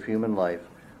value of human life.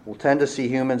 We'll tend to see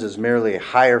humans as merely a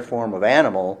higher form of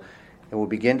animal, and will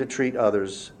begin to treat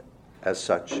others as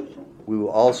such. We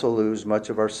will also lose much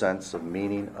of our sense of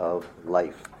meaning of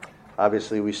life.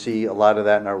 Obviously, we see a lot of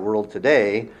that in our world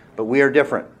today, but we are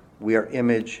different. We are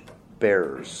image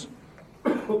bearers.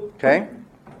 Okay?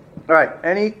 All right,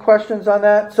 any questions on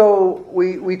that? So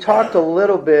we talked a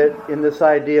little bit in this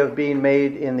idea of being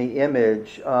made in the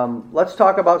image. Let's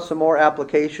talk about some more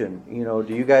application. You know,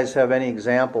 do you guys have any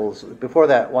examples? Before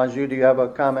that, Wanju, do you have a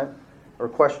comment or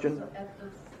question? So at the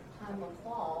time of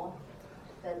fall,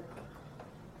 that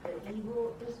the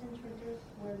evil is introduced,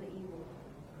 where the evil?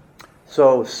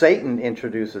 So Satan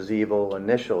introduces evil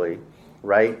initially,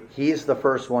 right? He's the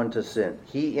first one to sin.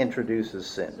 He introduces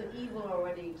sin. So evil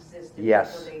already existed.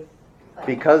 Yes. Before they fell.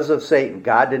 Because of Satan.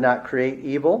 God did not create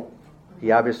evil.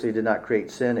 He obviously did not create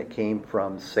sin. It came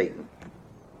from Satan,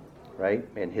 right?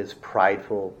 And his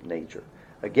prideful nature.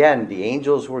 Again, the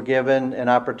angels were given an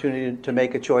opportunity to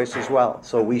make a choice as well.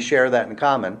 So we share that in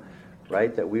common,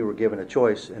 right? That we were given a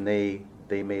choice and they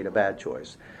made a bad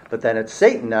choice. But then it's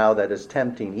Satan now that is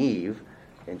tempting Eve,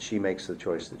 and she makes the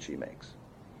choice that she makes.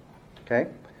 Okay?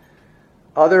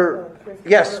 Other,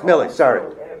 yes, Millie, sorry.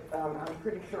 I'm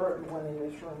pretty sure everyone in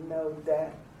this room knows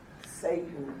that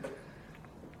Satan,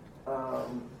 well,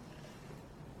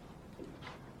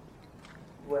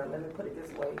 let me put it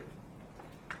this way.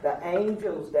 The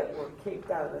angels that were kicked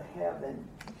out of heaven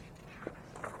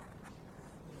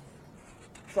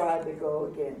tried to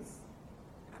go against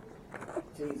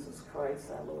Jesus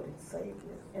Christ, our Lord and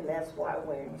Savior. And that's why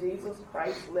when Jesus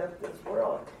Christ left this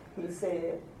world, he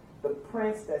said, the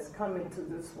prince that's coming to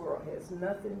this world has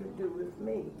nothing to do with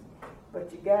me.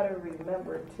 But you got to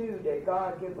remember, too, that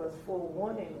God gave us full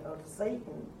warning of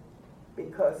Satan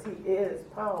because he is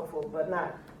powerful, but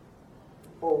not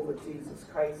over Jesus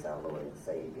Christ, our Lord and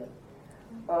Savior.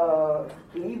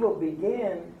 Evil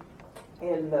began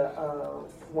in the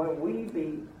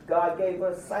when God gave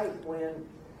us sight when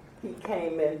he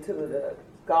came into the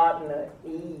Garden of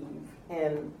Eve,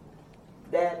 and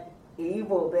that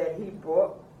evil that he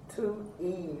brought to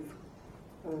Eve,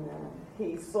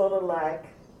 he sort of like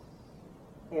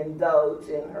indulged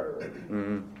in her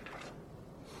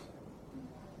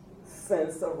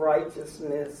sense of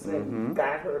righteousness and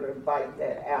got her to bite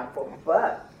that apple.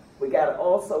 But we got to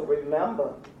also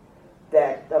remember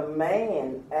that the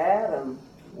man, Adam,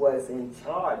 was in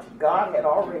charge. God had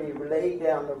already laid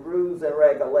down the rules and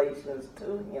regulations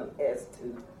to him as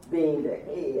to being the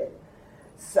head.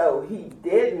 So he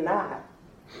did not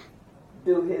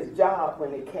do his job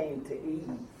when it came to Eve.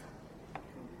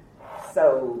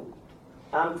 So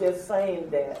I'm just saying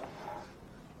that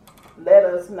let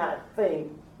us not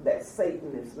think that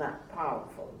Satan is not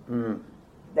powerful.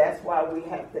 That's why we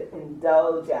have to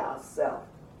indulge ourselves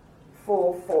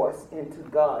full force into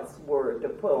God's word to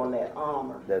put on that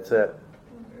armor. That's it.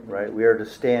 Right? We are to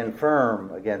stand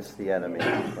firm against the enemy,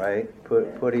 right?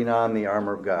 Putting on the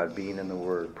armor of God, being in the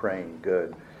word, praying,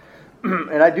 good.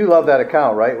 And I do love that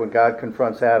account, right? When God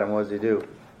confronts Adam, what does he do?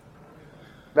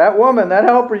 That woman, that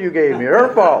helper you gave me,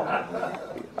 her fault.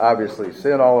 Obviously,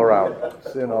 sin all around.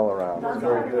 Sin all around. That's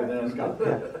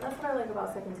what I like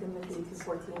about 2 Timothy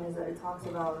 2:14 is that it talks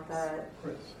about that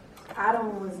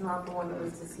Adam was not the one who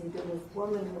was deceived, it was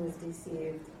woman who was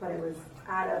deceived, but it was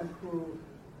Adam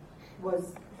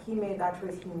he made that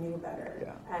choice, he knew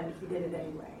better, and he did it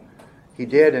anyway. He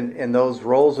did, and those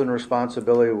roles and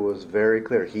responsibility was very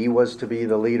clear. He was to be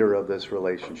the leader of this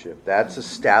relationship. That's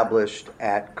established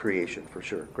at creation, for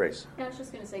sure. Grace? Yeah, I was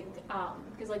just going to say,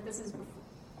 because like this is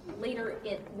later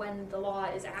when the law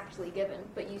is actually given,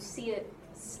 but you see it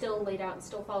still laid out and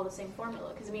still follow the same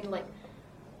formula. Because I mean, like,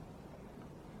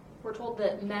 we're told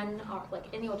that men are,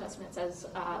 like in the Old Testament it says,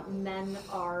 men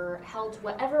are held to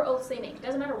whatever oaths they make. It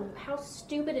doesn't matter how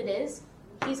stupid it is,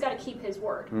 he's got to keep his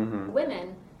word.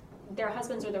 Women, their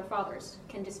husbands or their fathers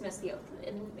can dismiss the oath.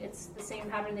 And it's the same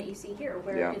pattern that you see here,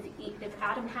 where if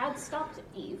Adam had stopped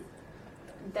Eve,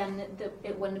 then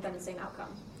it wouldn't have been the same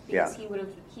outcome. Because he would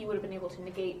have been able to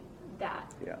negate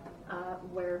that.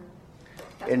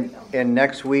 And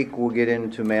next week we'll get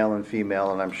into male and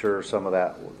female, and I'm sure some of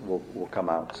that will come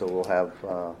out. So we'll have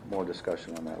more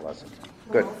discussion on that lesson.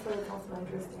 Good. Also, it's also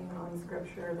interesting on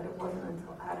Scripture that it wasn't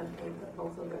until Adam ate that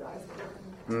both of their eyes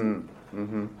were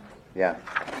opened. Yeah.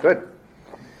 Good.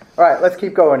 All right, let's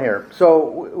keep going here.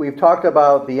 So we've talked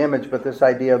about the image, but this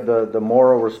idea of the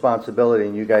moral responsibility,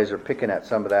 and you guys are picking at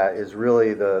some of that, is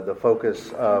really the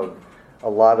focus of a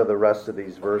lot of the rest of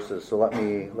these verses. So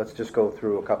let's just go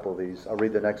through a couple of these. I'll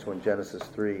read the next one, Genesis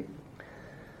 3.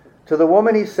 To the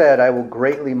woman he said, I will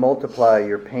greatly multiply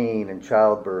your pain in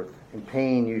childbirth. In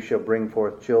pain you shall bring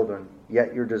forth children.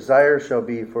 Yet your desire shall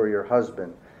be for your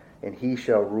husband, and he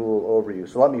shall rule over you.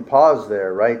 So let me pause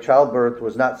there, right? Childbirth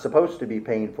was not supposed to be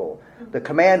painful. The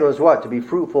command was what? To be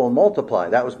fruitful and multiply.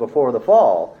 That was before the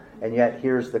fall, and yet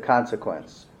here's the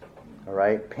consequence. All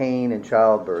right? Pain and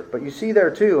childbirth. But you see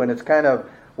there too, and it's kind of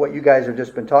what you guys have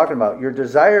just been talking about. Your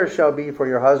desire shall be for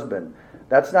your husband.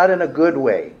 That's not in a good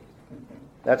way.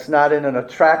 That's not in an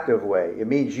attractive way. It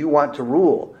means you want to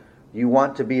rule. You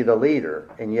want to be the leader,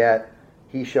 and yet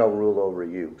he shall rule over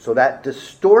you. So that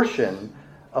distortion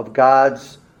of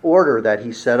God's order that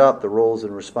he set up, the roles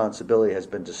and responsibility, has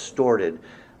been distorted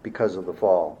because of the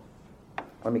fall.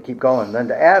 Let me keep going. Then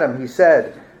to Adam he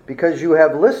said, because you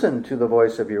have listened to the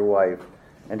voice of your wife,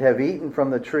 and have eaten from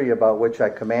the tree about which I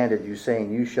commanded you,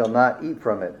 saying, you shall not eat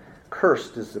from it.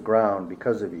 Cursed is the ground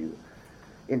because of you.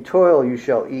 In toil you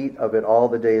shall eat of it all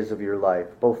the days of your life.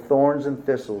 Both thorns and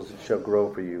thistles it shall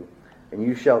grow for you, and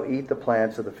you shall eat the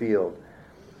plants of the field.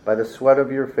 By the sweat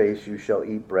of your face you shall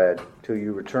eat bread, till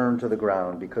you return to the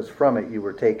ground, because from it you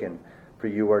were taken, for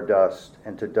you are dust,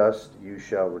 and to dust you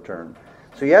shall return.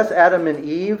 So yes, Adam and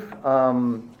Eve,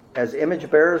 as image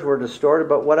bearers, were distorted,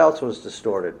 but what else was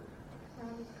distorted?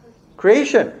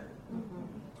 Creation.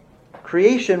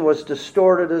 Creation was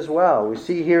distorted as well. We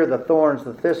see here the thorns,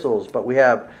 the thistles, but we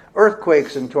have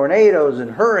earthquakes and tornadoes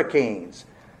and hurricanes,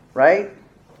 right?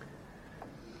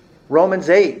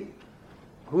 Romans 8.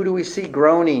 Who do we see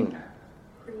groaning?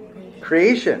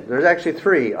 Creation. There's actually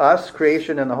three. Us,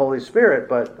 creation, and the Holy Spirit.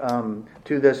 But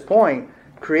to this point,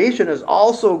 creation is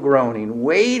also groaning,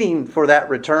 waiting for that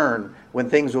return when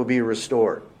things will be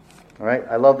restored. All right?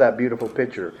 I love that beautiful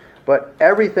picture. But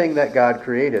everything that God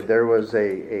created, there was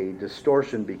a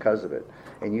distortion because of it.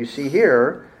 And you see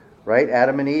here, right,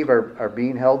 Adam and Eve are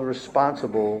being held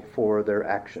responsible for their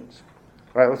actions.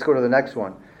 All right, let's go to the next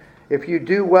one. If you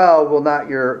do well, will not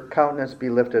your countenance be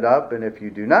lifted up? And if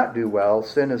you do not do well,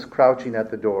 sin is crouching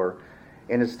at the door,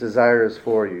 and its desire is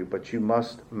for you, but you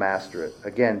must master it.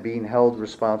 Again, being held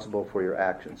responsible for your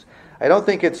actions. I don't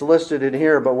think it's listed in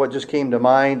here, but what just came to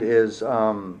mind is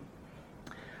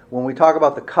when we talk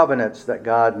about the covenants that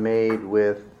God made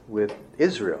with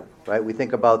Israel, right? We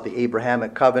think about the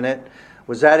Abrahamic covenant.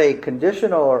 Was that a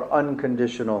conditional or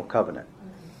unconditional covenant?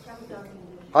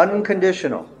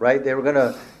 Unconditional, right?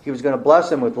 He was going to bless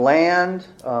them with land,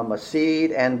 a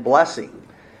seed, and blessing.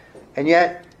 And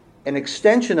yet, an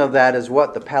extension of that is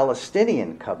what? The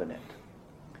Palestinian covenant.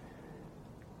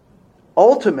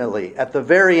 Ultimately, at the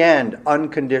very end,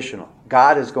 unconditional.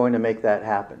 God is going to make that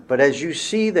happen. But as you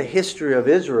see the history of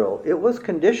Israel, it was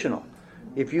conditional.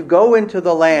 If you go into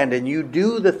the land and you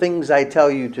do the things I tell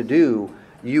you to do,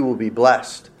 you will be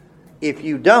blessed. If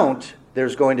you don't,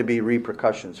 there's going to be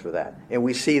repercussions for that. And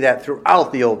we see that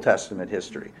throughout the Old Testament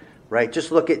history, right?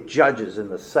 Just look at Judges and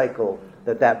the cycle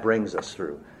that brings us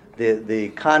through. The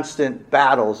constant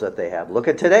battles that they have. Look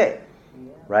at today,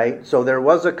 right? So there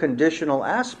was a conditional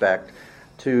aspect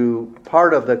to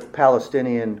part of the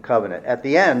Palestinian covenant. At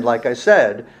the end, like I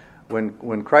said,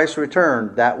 when Christ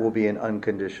returned, that will be an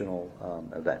unconditional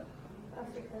event.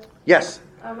 Yes?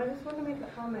 I just want to make a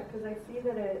comment because I see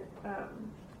that it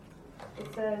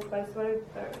says, by sweat,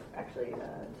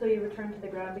 until you return to the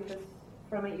ground, because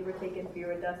from it you were taken, for you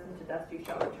were dust, and to dust you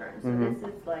shall return. So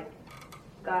this is like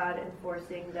God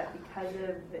enforcing that because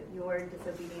of your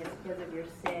disobedience, because of your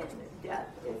sin,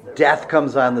 death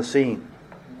comes on the scene.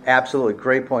 Absolutely.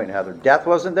 Great point, Heather. Death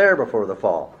wasn't there before the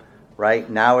fall, right?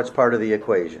 Now it's part of the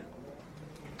equation.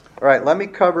 All right, let me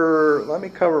cover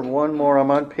one more.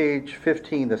 I'm on page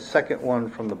 15, the second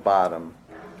one from the bottom,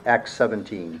 Acts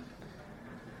 17.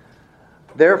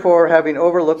 Therefore, having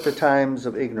overlooked the times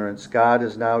of ignorance, God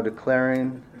is now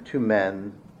declaring to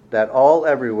men that all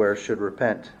everywhere should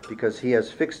repent, because he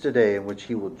has fixed a day in which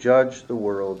he will judge the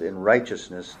world in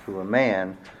righteousness through a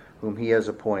man whom he has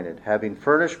appointed, having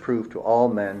furnished proof to all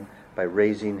men by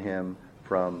raising him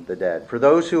from the dead. For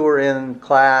those who were in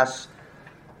class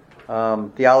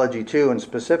Theology 2, and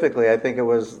specifically, I think it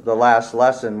was the last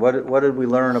lesson, what did we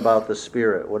learn about the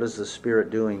Spirit? What is the Spirit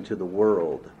doing to the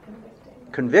world?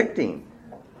 Convicting,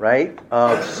 right,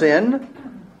 of sin,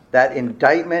 that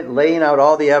indictment, laying out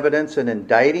all the evidence and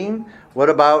indicting.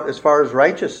 What about as far as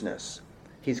righteousness?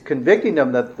 He's convicting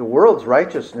them that the world's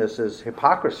righteousness is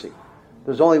hypocrisy.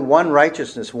 There's only one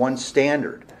righteousness, one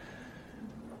standard.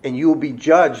 And you will be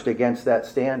judged against that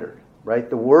standard, right?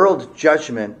 The world's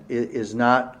judgment is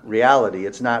not reality.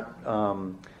 It's not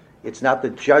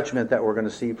the judgment that we're going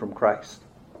to see from Christ.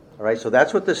 All right, so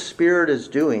that's what the Spirit is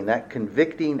doing, that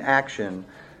convicting action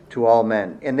to all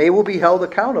men. And they will be held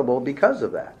accountable because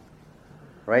of that.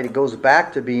 Right? It goes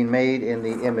back to being made in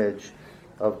the image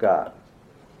of God.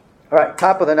 All right,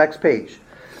 top of the next page.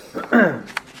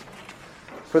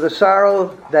 For the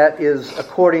sorrow that is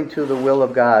according to the will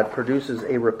of God produces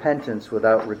a repentance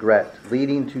without regret,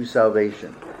 leading to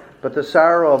salvation. But the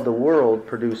sorrow of the world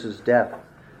produces death.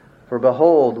 For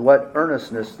behold, what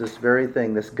earnestness this very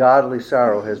thing, this godly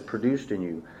sorrow, has produced in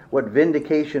you. What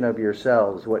vindication of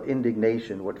yourselves, what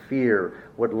indignation, what fear,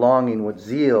 what longing, what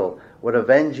zeal, what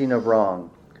avenging of wrong.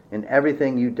 In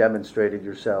everything you demonstrated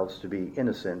yourselves to be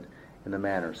innocent in the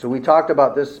manner. So we talked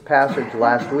about this passage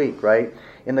last week, right?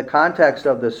 In the context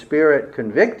of the Spirit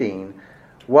convicting,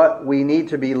 what we need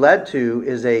to be led to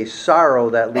is a sorrow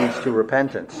that leads to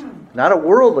repentance. Not a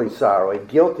worldly sorrow, a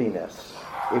guiltiness,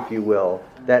 if you will,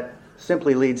 that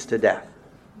simply leads to death.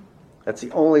 That's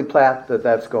the only path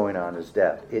that's going on, is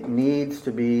death. It needs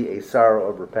to be a sorrow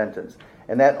of repentance.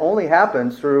 And that only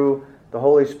happens through the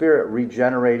Holy Spirit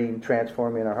regenerating,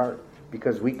 transforming our heart.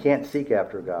 Because we can't seek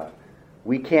after God.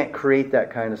 We can't create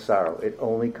that kind of sorrow. It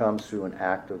only comes through an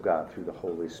act of God, through the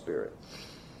Holy Spirit.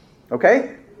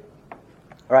 Okay? All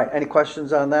right, any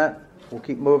questions on that? We'll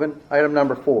keep moving. Item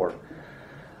number 4. All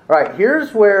All right,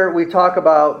 here's where we talk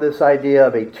about this idea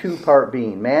of a two-part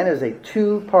being. Man is a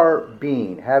two-part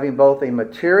being, having both a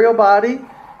material body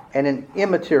and an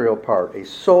immaterial part, a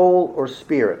soul or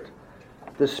spirit.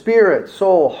 The spirit,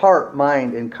 soul, heart,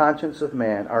 mind, and conscience of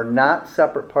man are not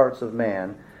separate parts of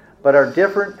man, but are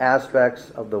different aspects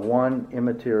of the one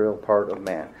immaterial part of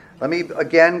man. Let me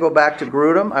again go back to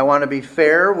Grudem. I want to be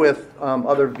fair with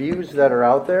other views that are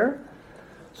out there.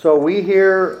 So we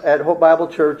here at Hope Bible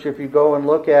Church, if you go and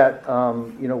look at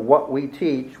what we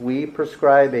teach, we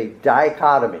prescribe a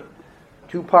dichotomy,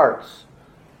 two parts,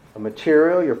 a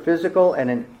material, your physical,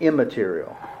 and an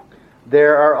immaterial.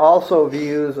 There are also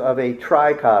views of a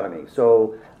trichotomy.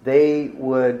 So they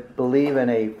would believe in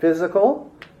a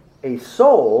physical, a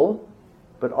soul,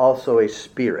 but also a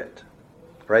spirit.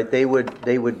 Right? They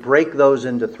would break those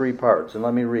into three parts. And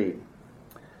let me read.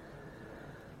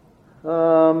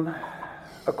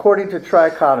 According to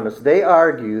trichotomists, they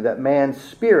argue that man's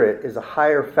spirit is a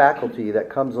higher faculty that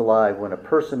comes alive when a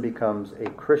person becomes a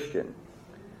Christian.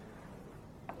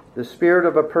 The spirit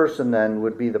of a person, then,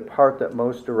 would be the part that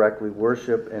most directly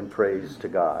worship and praise to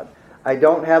God. I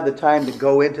don't have the time to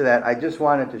go into that. I just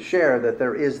wanted to share that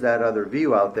there is that other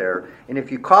view out there. And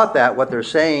if you caught that, what they're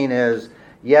saying is,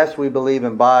 yes, we believe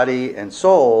in body and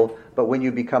soul, but when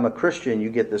you become a Christian,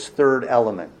 you get this third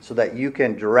element so that you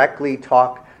can directly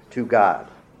talk to God,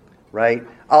 right?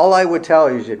 All I would tell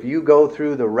you is if you go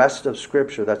through the rest of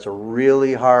Scripture, that's a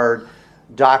really hard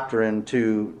doctrine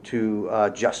to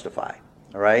justify,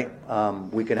 all right?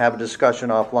 We can have a discussion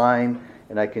offline,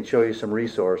 and I can show you some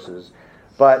resources.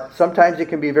 But sometimes it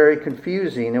can be very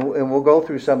confusing, and we'll go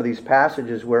through some of these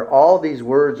passages where all these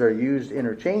words are used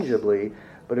interchangeably,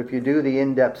 but if you do the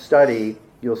in-depth study,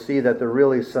 you'll see that they're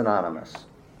really synonymous,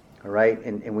 all right?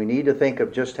 And we need to think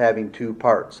of just having two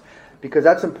parts. Because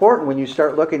that's important when you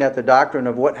start looking at the doctrine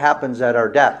of what happens at our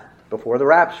death, before the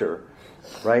rapture,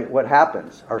 right? What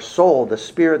happens? Our soul, the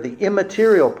spirit, the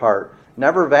immaterial part,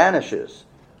 never vanishes.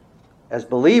 As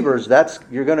believers,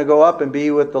 you're going to go up and be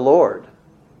with the Lord.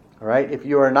 All right? If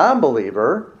you're a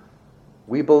non-believer,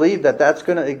 we believe that that's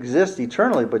going to exist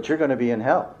eternally, but you're going to be in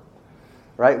hell.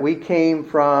 Right? We came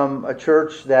from a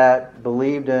church that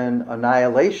believed in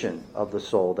annihilation of the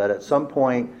soul, that at some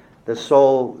point the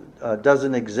soul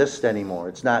doesn't exist anymore.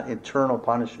 It's not eternal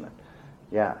punishment.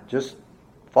 Yeah, just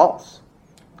false.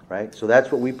 Right? So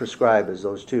that's what we prescribe as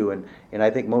those two, and I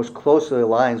think most closely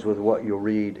aligns with what you'll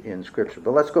read in Scripture.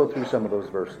 But let's go through some of those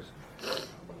verses.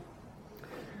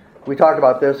 We talked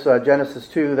about this, Genesis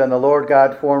 2, Then the Lord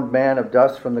God formed man of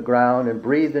dust from the ground and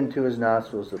breathed into his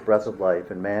nostrils the breath of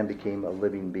life, and man became a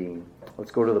living being.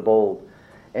 Let's go to the bold.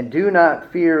 And do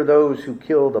not fear those who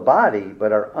kill the body,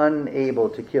 but are unable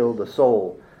to kill the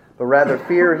soul, but rather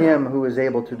fear him who is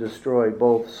able to destroy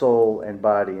both soul and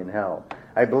body in hell.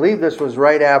 I believe this was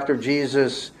right after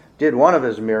Jesus did one of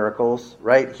his miracles,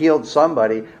 right? Healed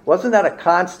somebody. Wasn't that a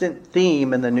constant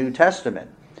theme in the New Testament?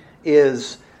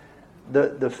 Is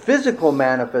the physical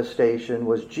manifestation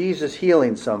was Jesus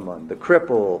healing someone, the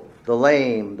cripple, the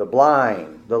lame, the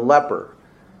blind, the leper,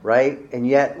 right? And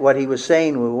yet what he was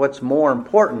saying, well, what's more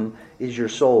important is your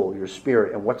soul, your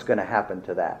spirit, and what's going to happen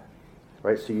to that,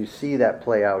 right? So you see that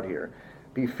play out here.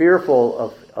 Be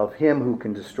fearful of him who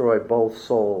can destroy both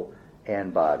soul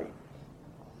and body.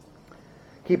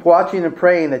 Keep watching and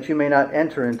praying that you may not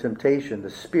enter in temptation. The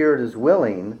spirit is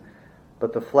willing,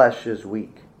 but the flesh is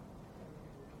weak.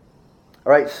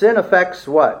 All right, sin affects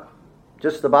what?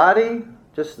 Just the body?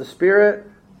 Just the spirit?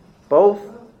 Both?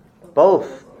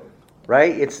 Both.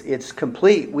 Right? It's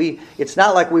complete. It's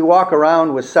not like we walk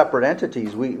around with separate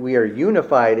entities. We are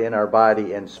unified in our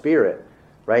body and spirit.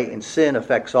 Right? And sin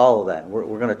affects all of that.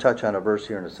 We're going to touch on a verse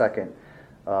here in a second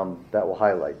that will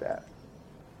highlight that.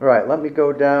 All right, let me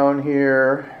go down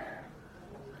here.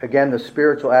 Again, the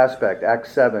spiritual aspect,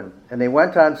 Acts 7. And they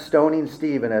went on stoning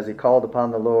Stephen as he called upon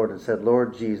the Lord and said,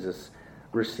 Lord Jesus,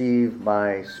 receive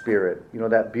my spirit. You know,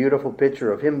 that beautiful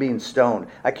picture of him being stoned.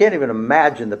 I can't even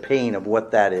imagine the pain of what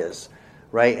that is,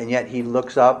 right? And yet he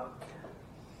looks up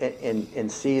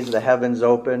and sees the heavens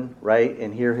open, right?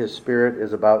 And here his spirit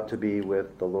is about to be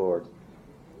with the Lord.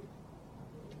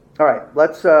 All right,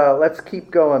 let's keep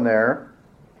going there.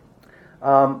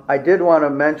 I did want to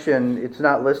mention, it's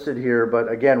not listed here, but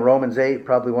again, Romans 8,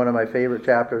 probably one of my favorite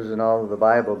chapters in all of the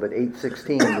Bible, but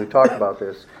 8:16, we talked about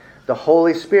this. The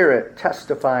Holy Spirit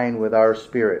testifying with our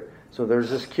spirit. So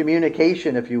there's this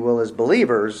communication, if you will, as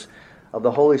believers, of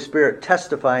the Holy Spirit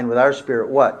testifying with our spirit,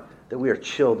 what? That we are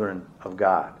children of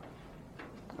God.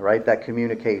 All right, that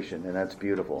communication, and that's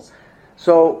beautiful.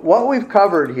 So what we've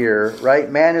covered here, right,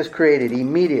 man is created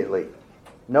immediately.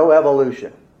 No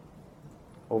evolution.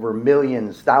 over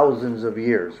millions, thousands of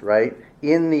years, right?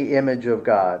 In the image of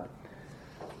God.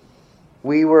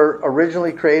 We were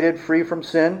originally created free from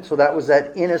sin, so that was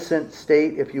that innocent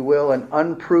state, if you will, an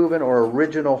unproven or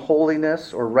original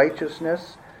holiness or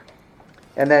righteousness.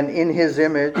 And then in His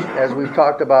image, as we've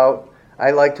talked about,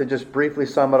 I like to just briefly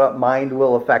sum it up, mind,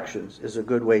 will, affections is a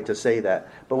good way to say that.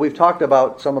 But we've talked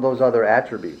about some of those other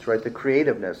attributes, right? The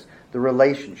creativeness, the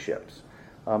relationships,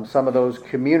 some of those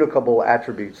communicable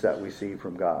attributes that we see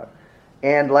from God.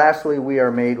 And lastly, we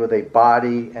are made with a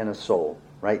body and a soul,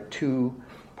 right? 2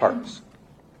 parts.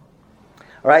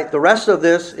 All right, the rest of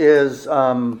this is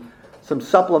some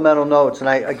supplemental notes. And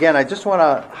I just want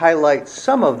to highlight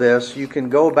some of this. You can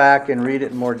go back and read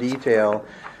it in more detail.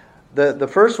 The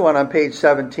first one on page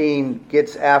 17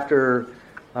 gets after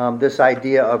this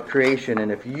idea of creation.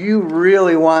 And if you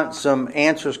really want some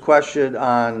answers question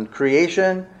on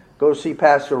creation, go see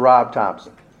Pastor Rob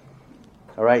Thompson.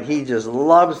 All right, he just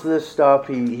loves this stuff.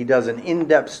 He does an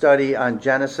in-depth study on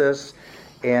Genesis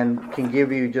and can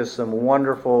give you just some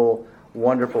wonderful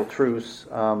truths,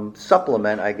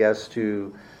 supplement, I guess,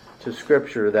 to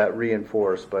Scripture that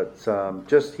reinforce. But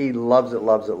just he loves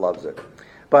it.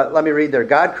 But let me read there.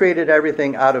 God created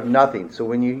everything out of nothing. So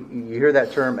when you hear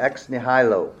that term ex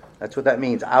nihilo, that's what that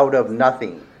means, out of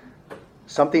nothing.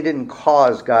 Something didn't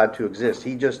cause God to exist.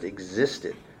 He just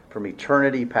existed from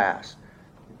eternity past.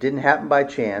 It didn't happen by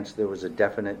chance. There was a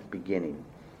definite beginning.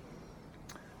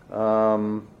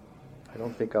 I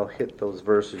don't think I'll hit those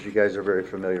verses. You guys are very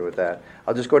familiar with that.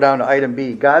 I'll just go down to item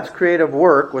B. God's creative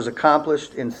work was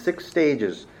accomplished in 6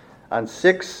 stages on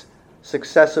 6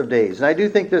 successive days. And I do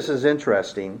think this is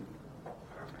interesting.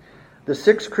 The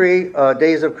 6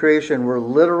 days of creation were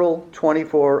literal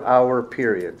 24-hour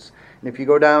periods. And if you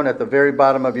go down at the very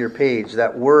bottom of your page,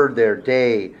 that word there,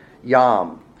 day,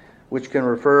 yom, which can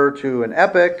refer to an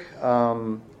epoch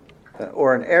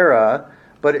or an era,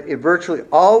 but it virtually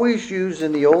always used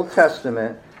in the Old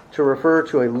Testament to refer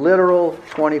to a literal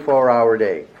 24-hour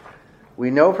day. We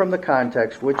know from the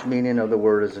context which meaning of the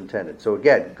word is intended. So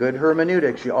again, good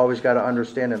hermeneutics, you always got to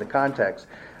understand in the context.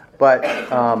 But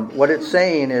what it's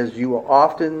saying is you will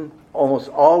often, almost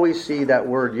always see that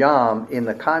word yom in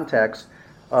the context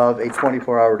of a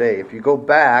 24-hour day. If you go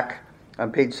back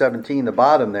on page 17, the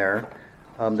bottom there,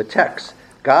 the text,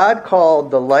 God called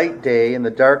the light day and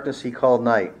the darkness He called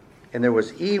night. And there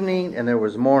was evening and there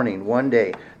was morning one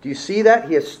day. Do you see that?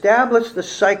 He established the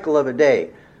cycle of a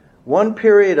day. One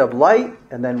period of light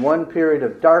and then one period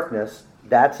of darkness,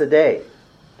 that's a day.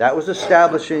 That was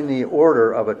establishing the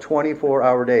order of a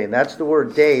 24-hour day. And that's the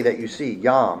word day that you see,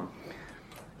 yom.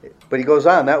 But he goes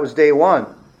on, that was day 1.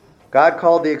 God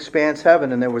called the expanse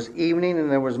heaven, and there was evening and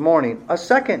there was morning, a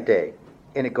second day.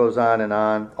 And it goes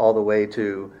on all the way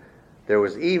to there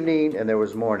was evening and there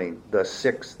was morning, the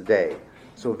 6th day.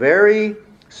 So very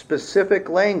specific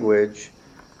language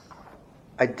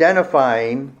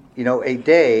identifying, a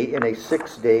day in a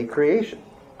 6-day creation.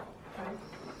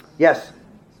 Yes?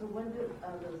 So when did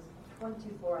the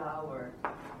 24-hour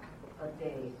a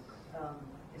day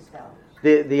established?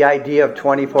 The idea of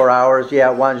 24 hours,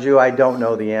 Wanju, I don't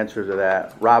know the answer to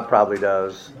that. Rob probably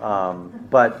does.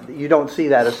 But you don't see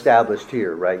that established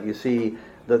here, right? You see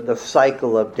the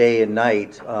cycle of day and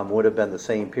night would have been the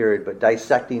same period, but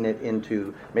dissecting it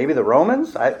into maybe the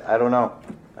Romans? I don't know.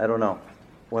 I don't know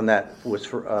when that was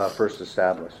first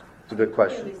established. It's a good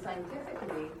question. Really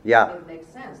scientifically, Yeah. it makes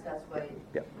sense. That's why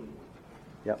Yep. we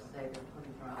Yep. say the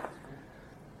 24 hours.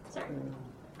 Sorry.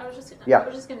 I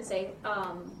was just going to say,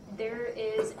 there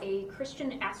is a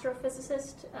Christian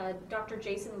astrophysicist, Dr.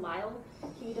 Jason Lyle.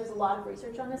 He does a lot of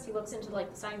research on this. He looks into the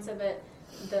science of it,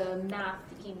 the math.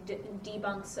 He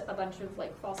debunks a bunch of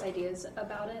false ideas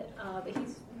about it. But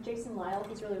Jason Lyle.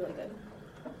 He's really, really good.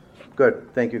 Good.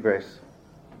 Thank you, Grace.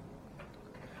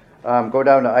 Go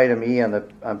down to item E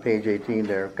on page 18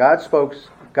 there. God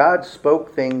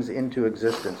spoke things into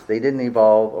existence. They didn't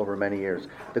evolve over many years.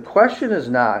 The question is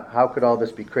not, how could all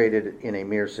this be created in a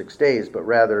mere 6 days, but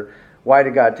rather, why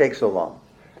did God take so long?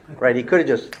 Right? He could have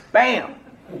just, bam,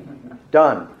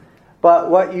 done.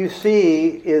 But what you see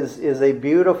is a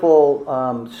beautiful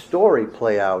story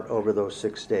play out over those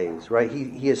 6 days, right?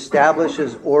 He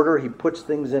establishes order. He puts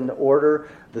things into order.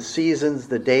 The seasons,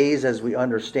 the days as we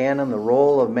understand them, the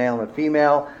role of male and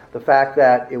female, the fact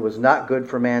that it was not good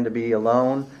for man to be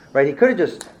alone, right? He could have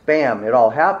just, bam, it all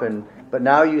happened. But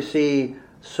now you see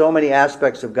so many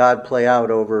aspects of God play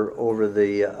out over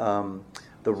the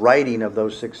writing of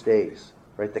those 6 days,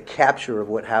 right? The capture of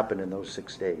what happened in those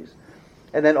 6 days.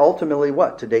 And then ultimately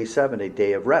what? To day 7, a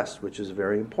day of rest, which is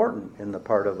very important in the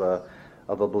part of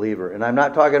of a believer. And I'm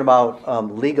not talking about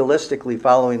legalistically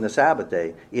following the Sabbath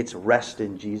day. It's rest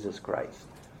in Jesus Christ,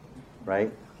 right?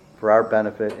 For our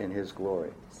benefit and His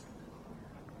glory.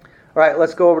 All right,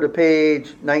 let's go over to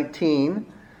page 19.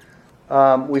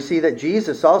 We see that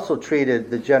Jesus also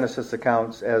treated the Genesis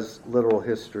accounts as literal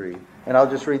history. And I'll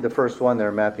just read the first one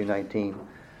there, Matthew 19.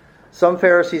 Some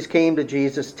Pharisees came to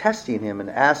Jesus, testing him and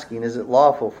asking, "Is it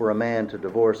lawful for a man to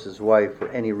divorce his wife for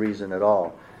any reason at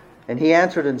all?" And he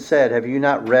answered and said, "Have you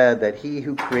not read that he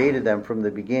who created them from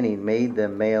the beginning made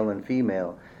them male and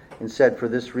female, and said, 'For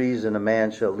this reason a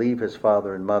man shall leave his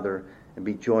father and mother and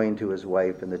be joined to his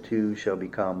wife, and the two shall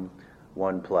become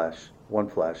one flesh.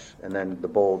 And then the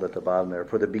bold at the bottom there.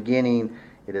 For the beginning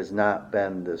it has not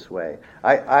been this way."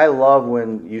 I love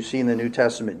when you see in the New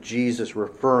Testament Jesus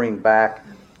referring back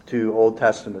to Old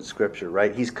Testament scripture,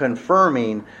 right? He's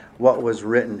confirming what was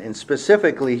written, and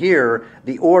specifically here,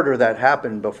 the order that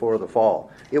happened before the fall.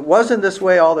 It wasn't this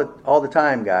way all the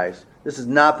time, guys. This is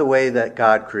not the way that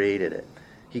God created it.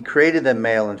 He created them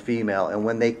male and female, and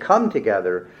when they come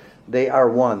together, they are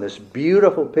one. This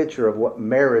beautiful picture of what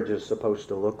marriage is supposed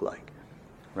to look like,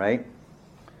 right?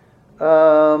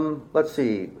 Let's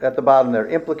see, at the bottom there,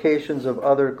 implications of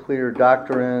other clear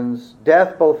doctrines.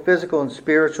 Death, both physical and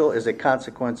spiritual, is a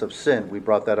consequence of sin. We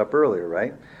brought that up earlier,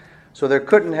 right? So there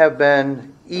couldn't have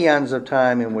been eons of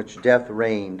time in which death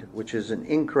reigned, which is an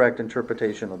incorrect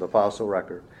interpretation of the fossil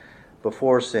record,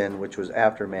 before sin, which was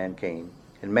after man came.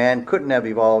 And man couldn't have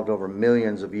evolved over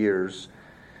millions of years.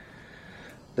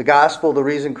 The gospel, the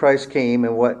reason Christ came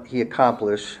and what he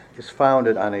accomplished, is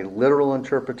founded on a literal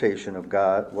interpretation of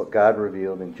God, what God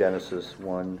revealed in Genesis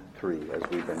 1:3, as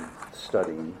we've been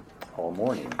studying all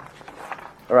morning.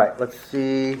 All right, let's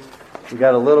see. We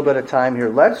got a little bit of time here.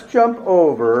 Let's jump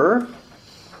over.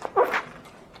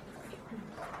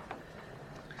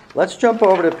 Let's jump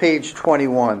over to page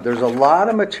 21. There's a lot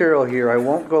of material here. I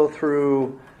won't go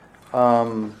through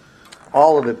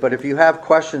all of it, but if you have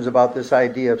questions about this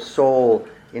idea of soul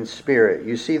in spirit,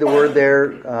 you see the word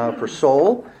there for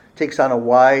soul. Takes on a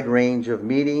wide range of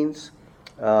meanings,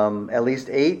 at least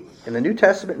 8 in the New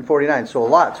Testament and 49, so a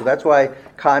lot. So that's why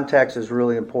context is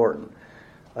really important.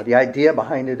 The idea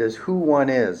behind it is who one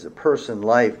is, a person,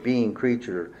 life, being,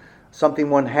 creature, something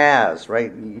one has,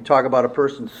 right? You talk about a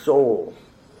person's soul.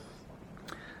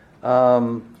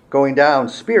 Going down,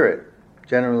 spirit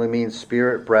generally means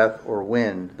spirit, breath, or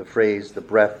wind, the phrase, the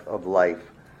breath of life.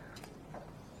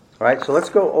 All right, so let's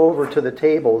go over to the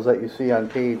tables that you see on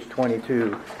page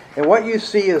 22. And what you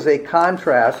see is a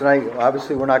contrast, and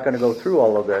obviously we're not going to go through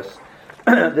all of this,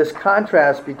 this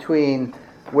contrast between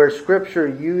where Scripture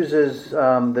uses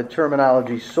the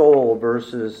terminology soul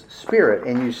versus spirit,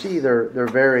 and you see they're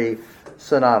very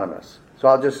synonymous. So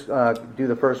I'll just do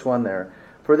the first one there.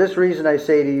 For this reason I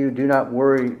say to you, do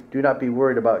not be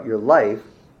worried about your life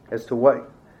as to what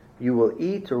you will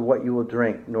eat or what you will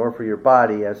drink, nor for your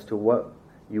body as to what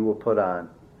you will put on.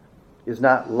 Is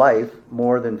not life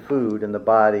more than food, and the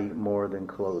body more than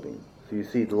clothing? So you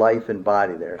see life and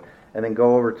body there. And then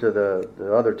go over to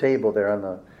the other table there on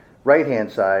the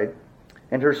right-hand side.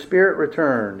 And her spirit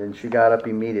returned, and she got up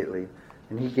immediately.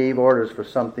 And he gave orders for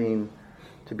something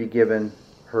to be given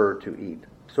her to eat.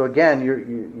 So again,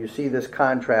 you see this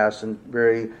contrast and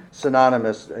very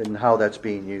synonymous in how that's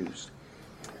being used.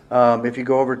 If you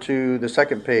go over to the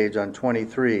second page on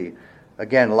 23,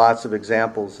 again, lots of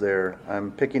examples there.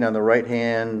 I'm picking on the right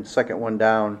hand, second one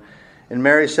down. And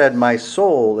Mary said, "My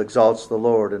soul exalts the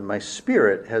Lord, and my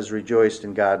spirit has rejoiced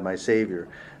in God my Savior."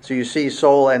 So you see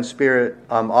soul and spirit.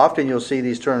 Often you'll see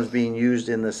these terms being used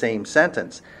in the same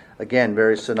sentence. Again,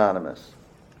 very synonymous.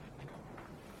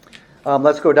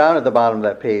 Let's go down at the bottom of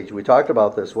that page. We talked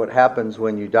about this. What happens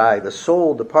when you die? The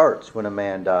soul departs when a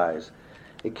man dies.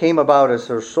 It came about as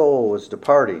her soul was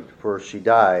departing, for she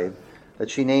died,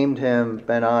 that she named him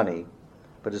Ben-Ani,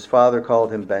 but his father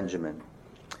called him Benjamin.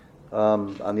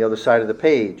 On the other side of the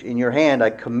page, in your hand I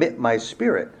commit my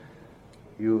spirit.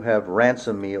 You have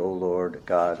ransomed me, O Lord,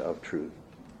 God of truth.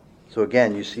 So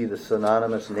again, you see the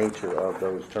synonymous nature of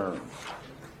those terms.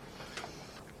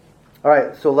 All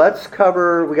right, so let's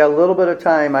cover, we got a little bit of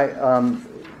time.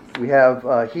 We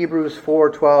have Hebrews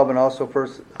 4:12 and also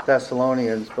 1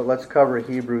 Thessalonians, but let's cover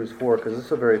Hebrews 4 because this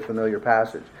is a very familiar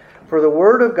passage. For the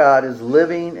word of God is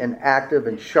living and active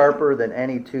and sharper than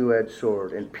any two-edged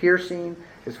sword, and piercing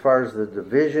as far as the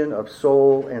division of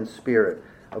soul and spirit,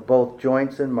 of both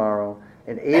joints and marrow,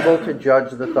 and able to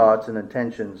judge the thoughts and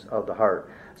intentions of the heart.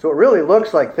 So it really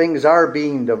looks like things are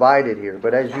being divided here,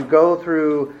 but as you go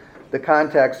through the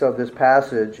context of this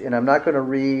passage, and I'm not going to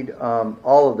read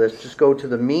all of this, just go to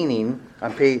the meaning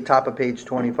on top of page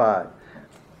 25.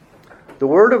 The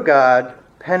Word of God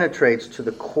penetrates to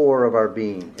the core of our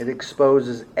being. It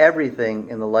exposes everything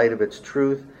in the light of its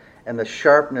truth and the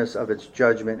sharpness of its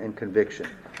judgment and conviction.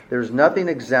 There is nothing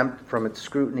exempt from its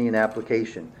scrutiny and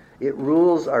application. It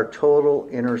rules our total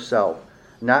inner self,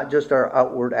 not just our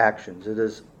outward actions. It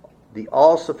is the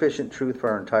all-sufficient truth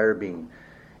for our entire being.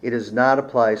 It does not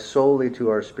apply solely to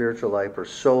our spiritual life or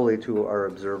solely to our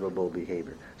observable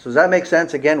behavior. So does that make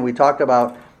sense? Again, we talked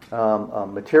about a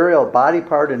material body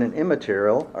part and an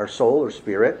immaterial, our soul or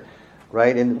spirit,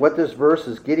 right? And what this verse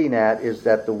is getting at is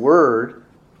that the Word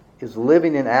is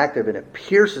living and active, and it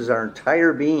pierces our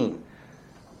entire being,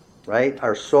 right?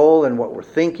 Our soul and what we're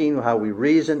thinking, how we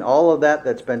reason, all of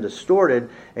that's been distorted,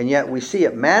 and yet we see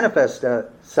it manifest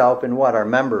itself in what? Our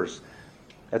members.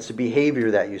 That's the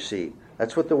behavior that you see.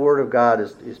 That's what the Word of God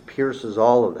is pierces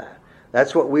all of that.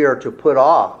 That's what we are to put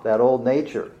off, that old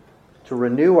nature, to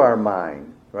renew our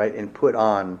mind, right, and put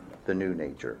on the new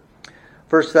nature.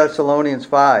 1 Thessalonians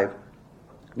 5,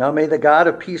 now may the God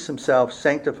of peace himself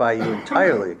sanctify you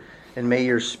entirely, and may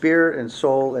your spirit and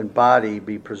soul and body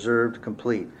be preserved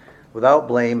complete, without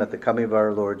blame at the coming of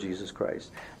our Lord Jesus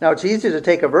Christ. Now it's easy to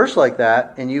take a verse like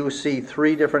that and you see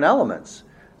three different elements,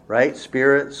 right?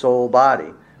 Spirit, soul,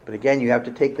 body. But again, you have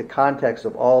to take the context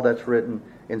of all that's written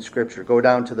in Scripture. Go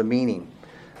down to the meaning.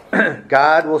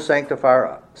 God will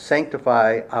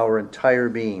sanctify our entire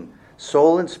being.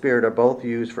 Soul and spirit are both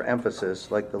used for emphasis,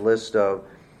 like the list of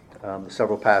the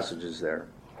several passages there.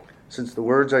 Since the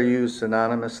words are used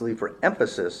synonymously for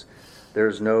emphasis,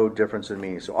 there's no difference in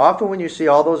meaning. So often when you see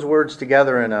all those words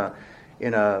together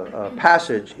in a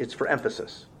passage, it's for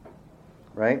emphasis,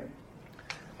 right?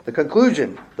 The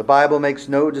conclusion, the Bible makes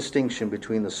no distinction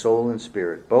between the soul and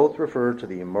spirit. Both refer to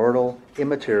the immortal,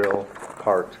 immaterial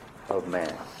part of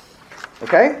man.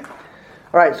 Okay?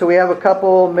 All right, so we have a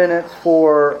couple minutes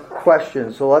for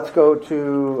questions. So let's go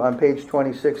to, on page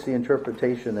 26, the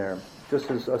interpretation there.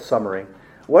 Just as a summary.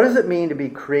 What does it mean to be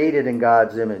created in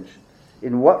God's image?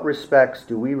 In what respects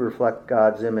do we reflect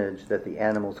God's image that the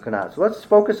animals cannot? So let's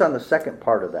focus on the second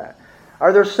part of that.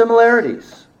 Are there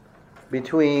similarities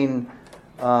between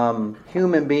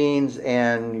human beings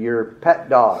and your pet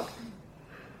dog?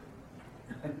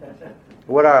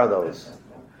 What are those?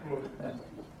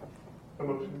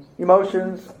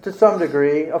 Emotions to some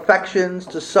degree, affections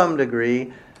to some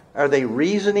degree. Are they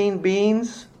reasoning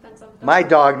beings? My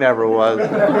dog never was.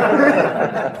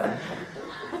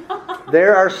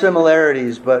 There are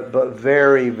similarities, but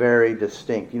very, very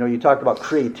distinct. You know, you talked about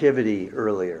creativity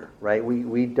earlier, right?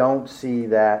 We don't see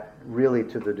that really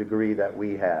to the degree that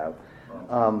we have.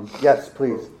 Yes,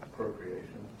 please.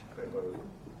 Procreation. They both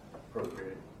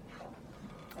procreate.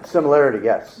 Similarity,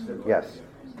 yes. Yes.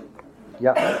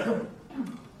 Yeah.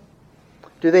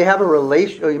 Do they have a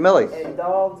relation? Oh, Millie. And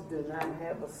dogs do not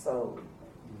have a soul.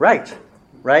 Right.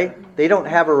 Right? They don't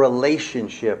have a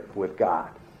relationship with God.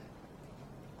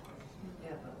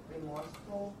 Yeah, but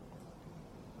remorseful.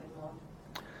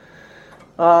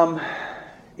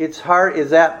 It's hard.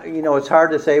 Is that, it's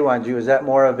hard to say, Wanju. Is that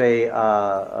more of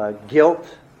a guilt,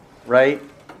 right?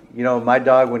 You know, my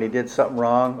dog, when he did something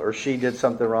wrong or she did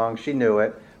something wrong, she knew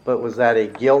it. But was that a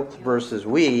guilt versus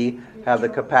we have the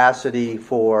capacity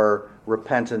for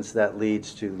repentance that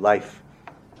leads to life,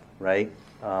 right?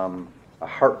 A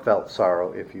heartfelt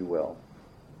sorrow, if you will.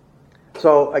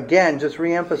 So again, just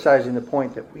reemphasizing the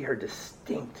point that we are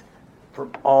distinct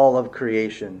from all of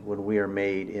creation when we are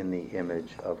made in the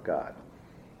image of God.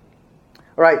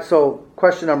 All right, so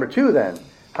question number 2 then.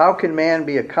 How can man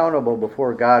be accountable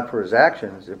before God for his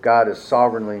actions if God is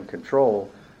sovereignly in control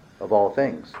of all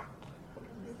things?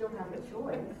 We still have a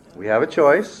choice. We have a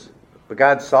choice, but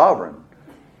God's sovereign.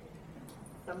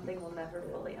 Something we'll never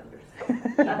fully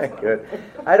understand. Good.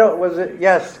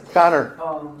 Yes, Connor?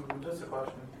 Just a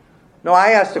question. No, I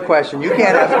asked a question. You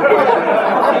can't ask a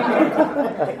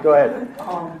question. Go ahead.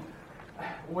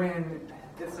 When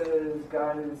it says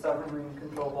God is sovereignly in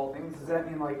control of all things, does that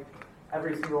mean like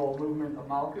every single movement of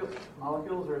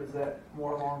molecules, or is that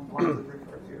more along the lines of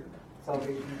refer to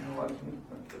salvation and election?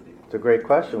 It's a great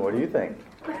question. What do you think?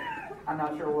 I'm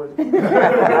not sure what.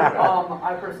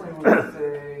 I personally would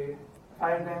say, if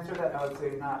I had to answer that, I would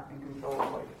say not in control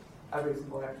of like every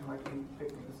single action, like me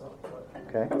picking this up. But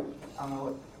Okay. I don't know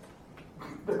what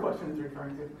the question is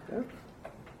referring to. Yeah.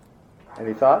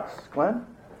 Any thoughts, Glenn?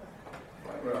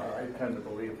 Well, I tend to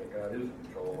believe that God is in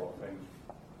control of all things,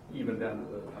 even down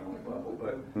to the atomic level.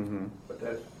 But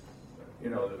that's,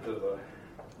 that there's a.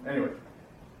 Anyway,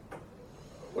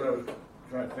 what I was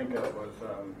trying to think of was,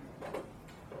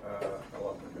 I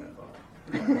lost my train of thought.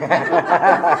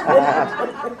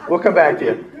 We'll come back to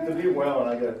you. To do well, and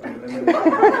I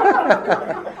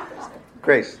got.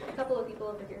 Grace. A couple of people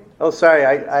over here. Oh, sorry,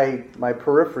 I my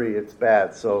periphery, it's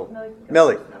bad. So,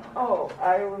 Millie. Oh,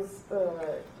 I was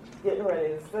getting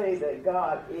ready to say that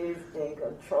God is in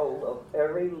control of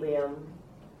every limb,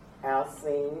 our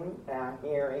seeing, our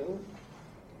hearing,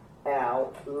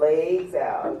 our legs,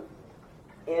 our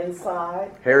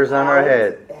inside. Hairs on our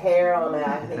head. Hair on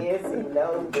our heads. He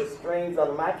knows the strings on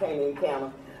them. I can't even count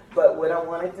them. But what I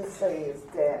wanted to say is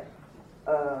that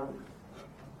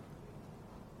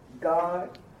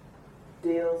God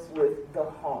deals with the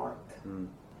heart.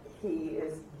 He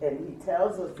is, and he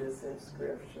tells us this in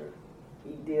Scripture.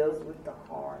 He deals with the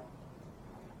heart.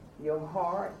 Your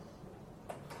heart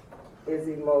is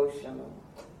emotional.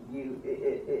 You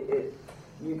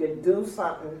can do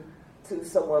something to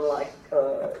someone like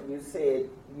you said.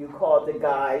 You called the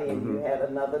guy and you had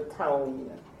another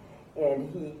tone, and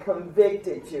he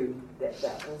convicted you that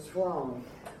that was wrong.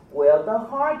 Well, the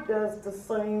heart does the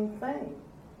same thing.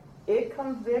 It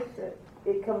convicts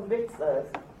us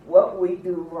what we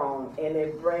do wrong, and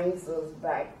it brings us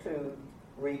back to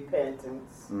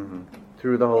repentance.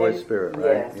 Through the Holy Spirit, right?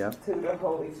 Yes, Yeah. through the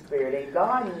Holy Spirit. And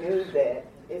God knew that.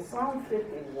 In Psalm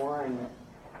 51,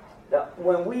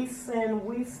 when we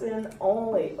sin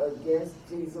only against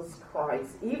Jesus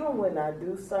Christ. Even when I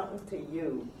do something to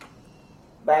you,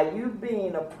 by you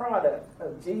being a product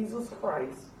of Jesus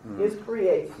Christ, his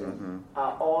creation,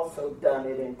 I also done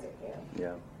it into him.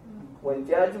 Yeah. When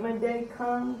Judgment Day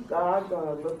comes, God's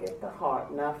going to look at the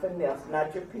heart, not finesse,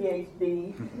 not your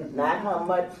PhD, not how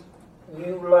much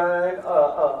you learn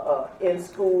in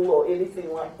school or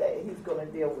anything like that. He's going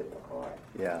to deal with the heart.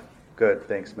 Yeah. Good.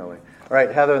 Thanks, Millie. All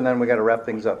right, Heather, and then we got to wrap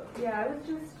things up. Yeah, I was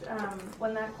just,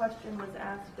 when that question was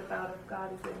asked about if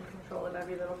God is in control of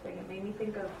every little thing, it made me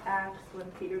think of Acts when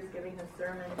Peter's giving his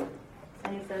sermon.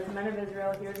 And he says, "Men of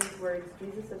Israel, hear these words.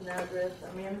 Jesus of Nazareth,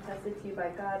 a man tested to you by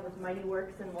God with mighty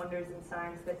works and wonders and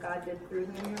signs that God did through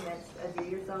him in your midst, as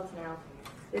you yourselves know.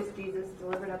 This Jesus,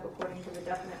 delivered up according to the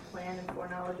definite plan and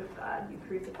foreknowledge of God, you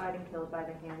crucified and killed by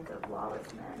the hands of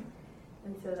lawless men."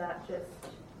 And so that just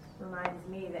reminds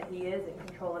me that he is in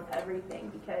control of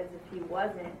everything, because if he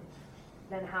wasn't,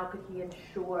 then how could he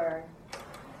ensure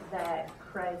that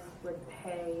Christ would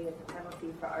pay as a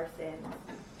penalty for our sins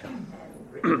and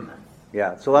redeem us?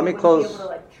 Yeah, so let me We wouldn't close. be able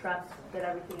to trust that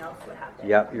everything else would happen.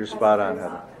 Yep, you're spot on,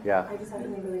 Heather. Yeah. I just have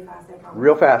something really fast. I promise.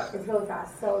 Real fast. It's really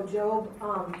fast. So Job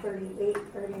 38,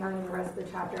 39, and the rest of the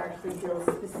chapter actually deals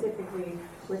specifically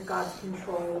with God's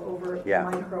control over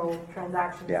micro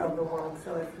transactions of the world.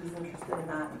 So if he's interested in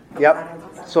that.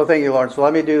 Yep. So thank you, Lauren. So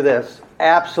let me do this.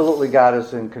 Absolutely, God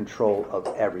is in control of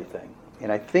everything.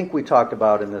 And I think we talked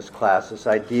about in this class this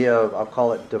idea of, I'll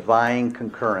call it divine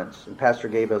concurrence. And Pastor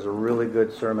Gabe has a really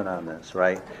good sermon on this,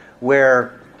 right?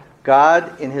 Where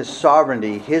God, in his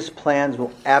sovereignty, his plans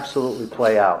will absolutely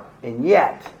play out. And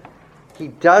yet, he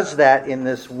does that in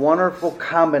this wonderful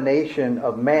combination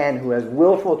of man who has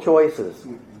willful choices.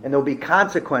 And there'll be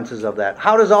consequences of that.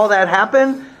 How does all that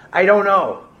happen? I don't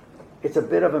know. It's a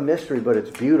bit of a mystery, but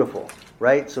it's beautiful.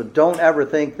 Right? So don't ever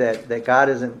think that God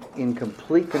isn't in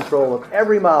complete control of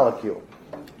every molecule.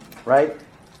 Right?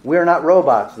 We're not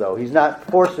robots, though. He's not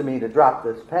forcing me to drop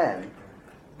this pen.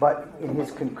 But in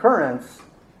his concurrence,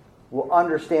 we'll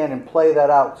understand and play that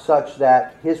out such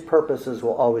that his purposes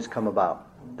will always come about.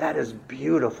 That is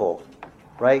beautiful.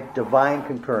 Right? Divine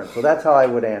concurrence. So that's how I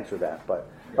would answer that. But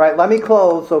all right, let me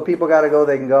close. So people got to go,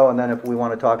 they can go. And then if we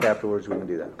want to talk afterwards, we can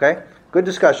do that. Okay? Good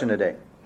discussion today.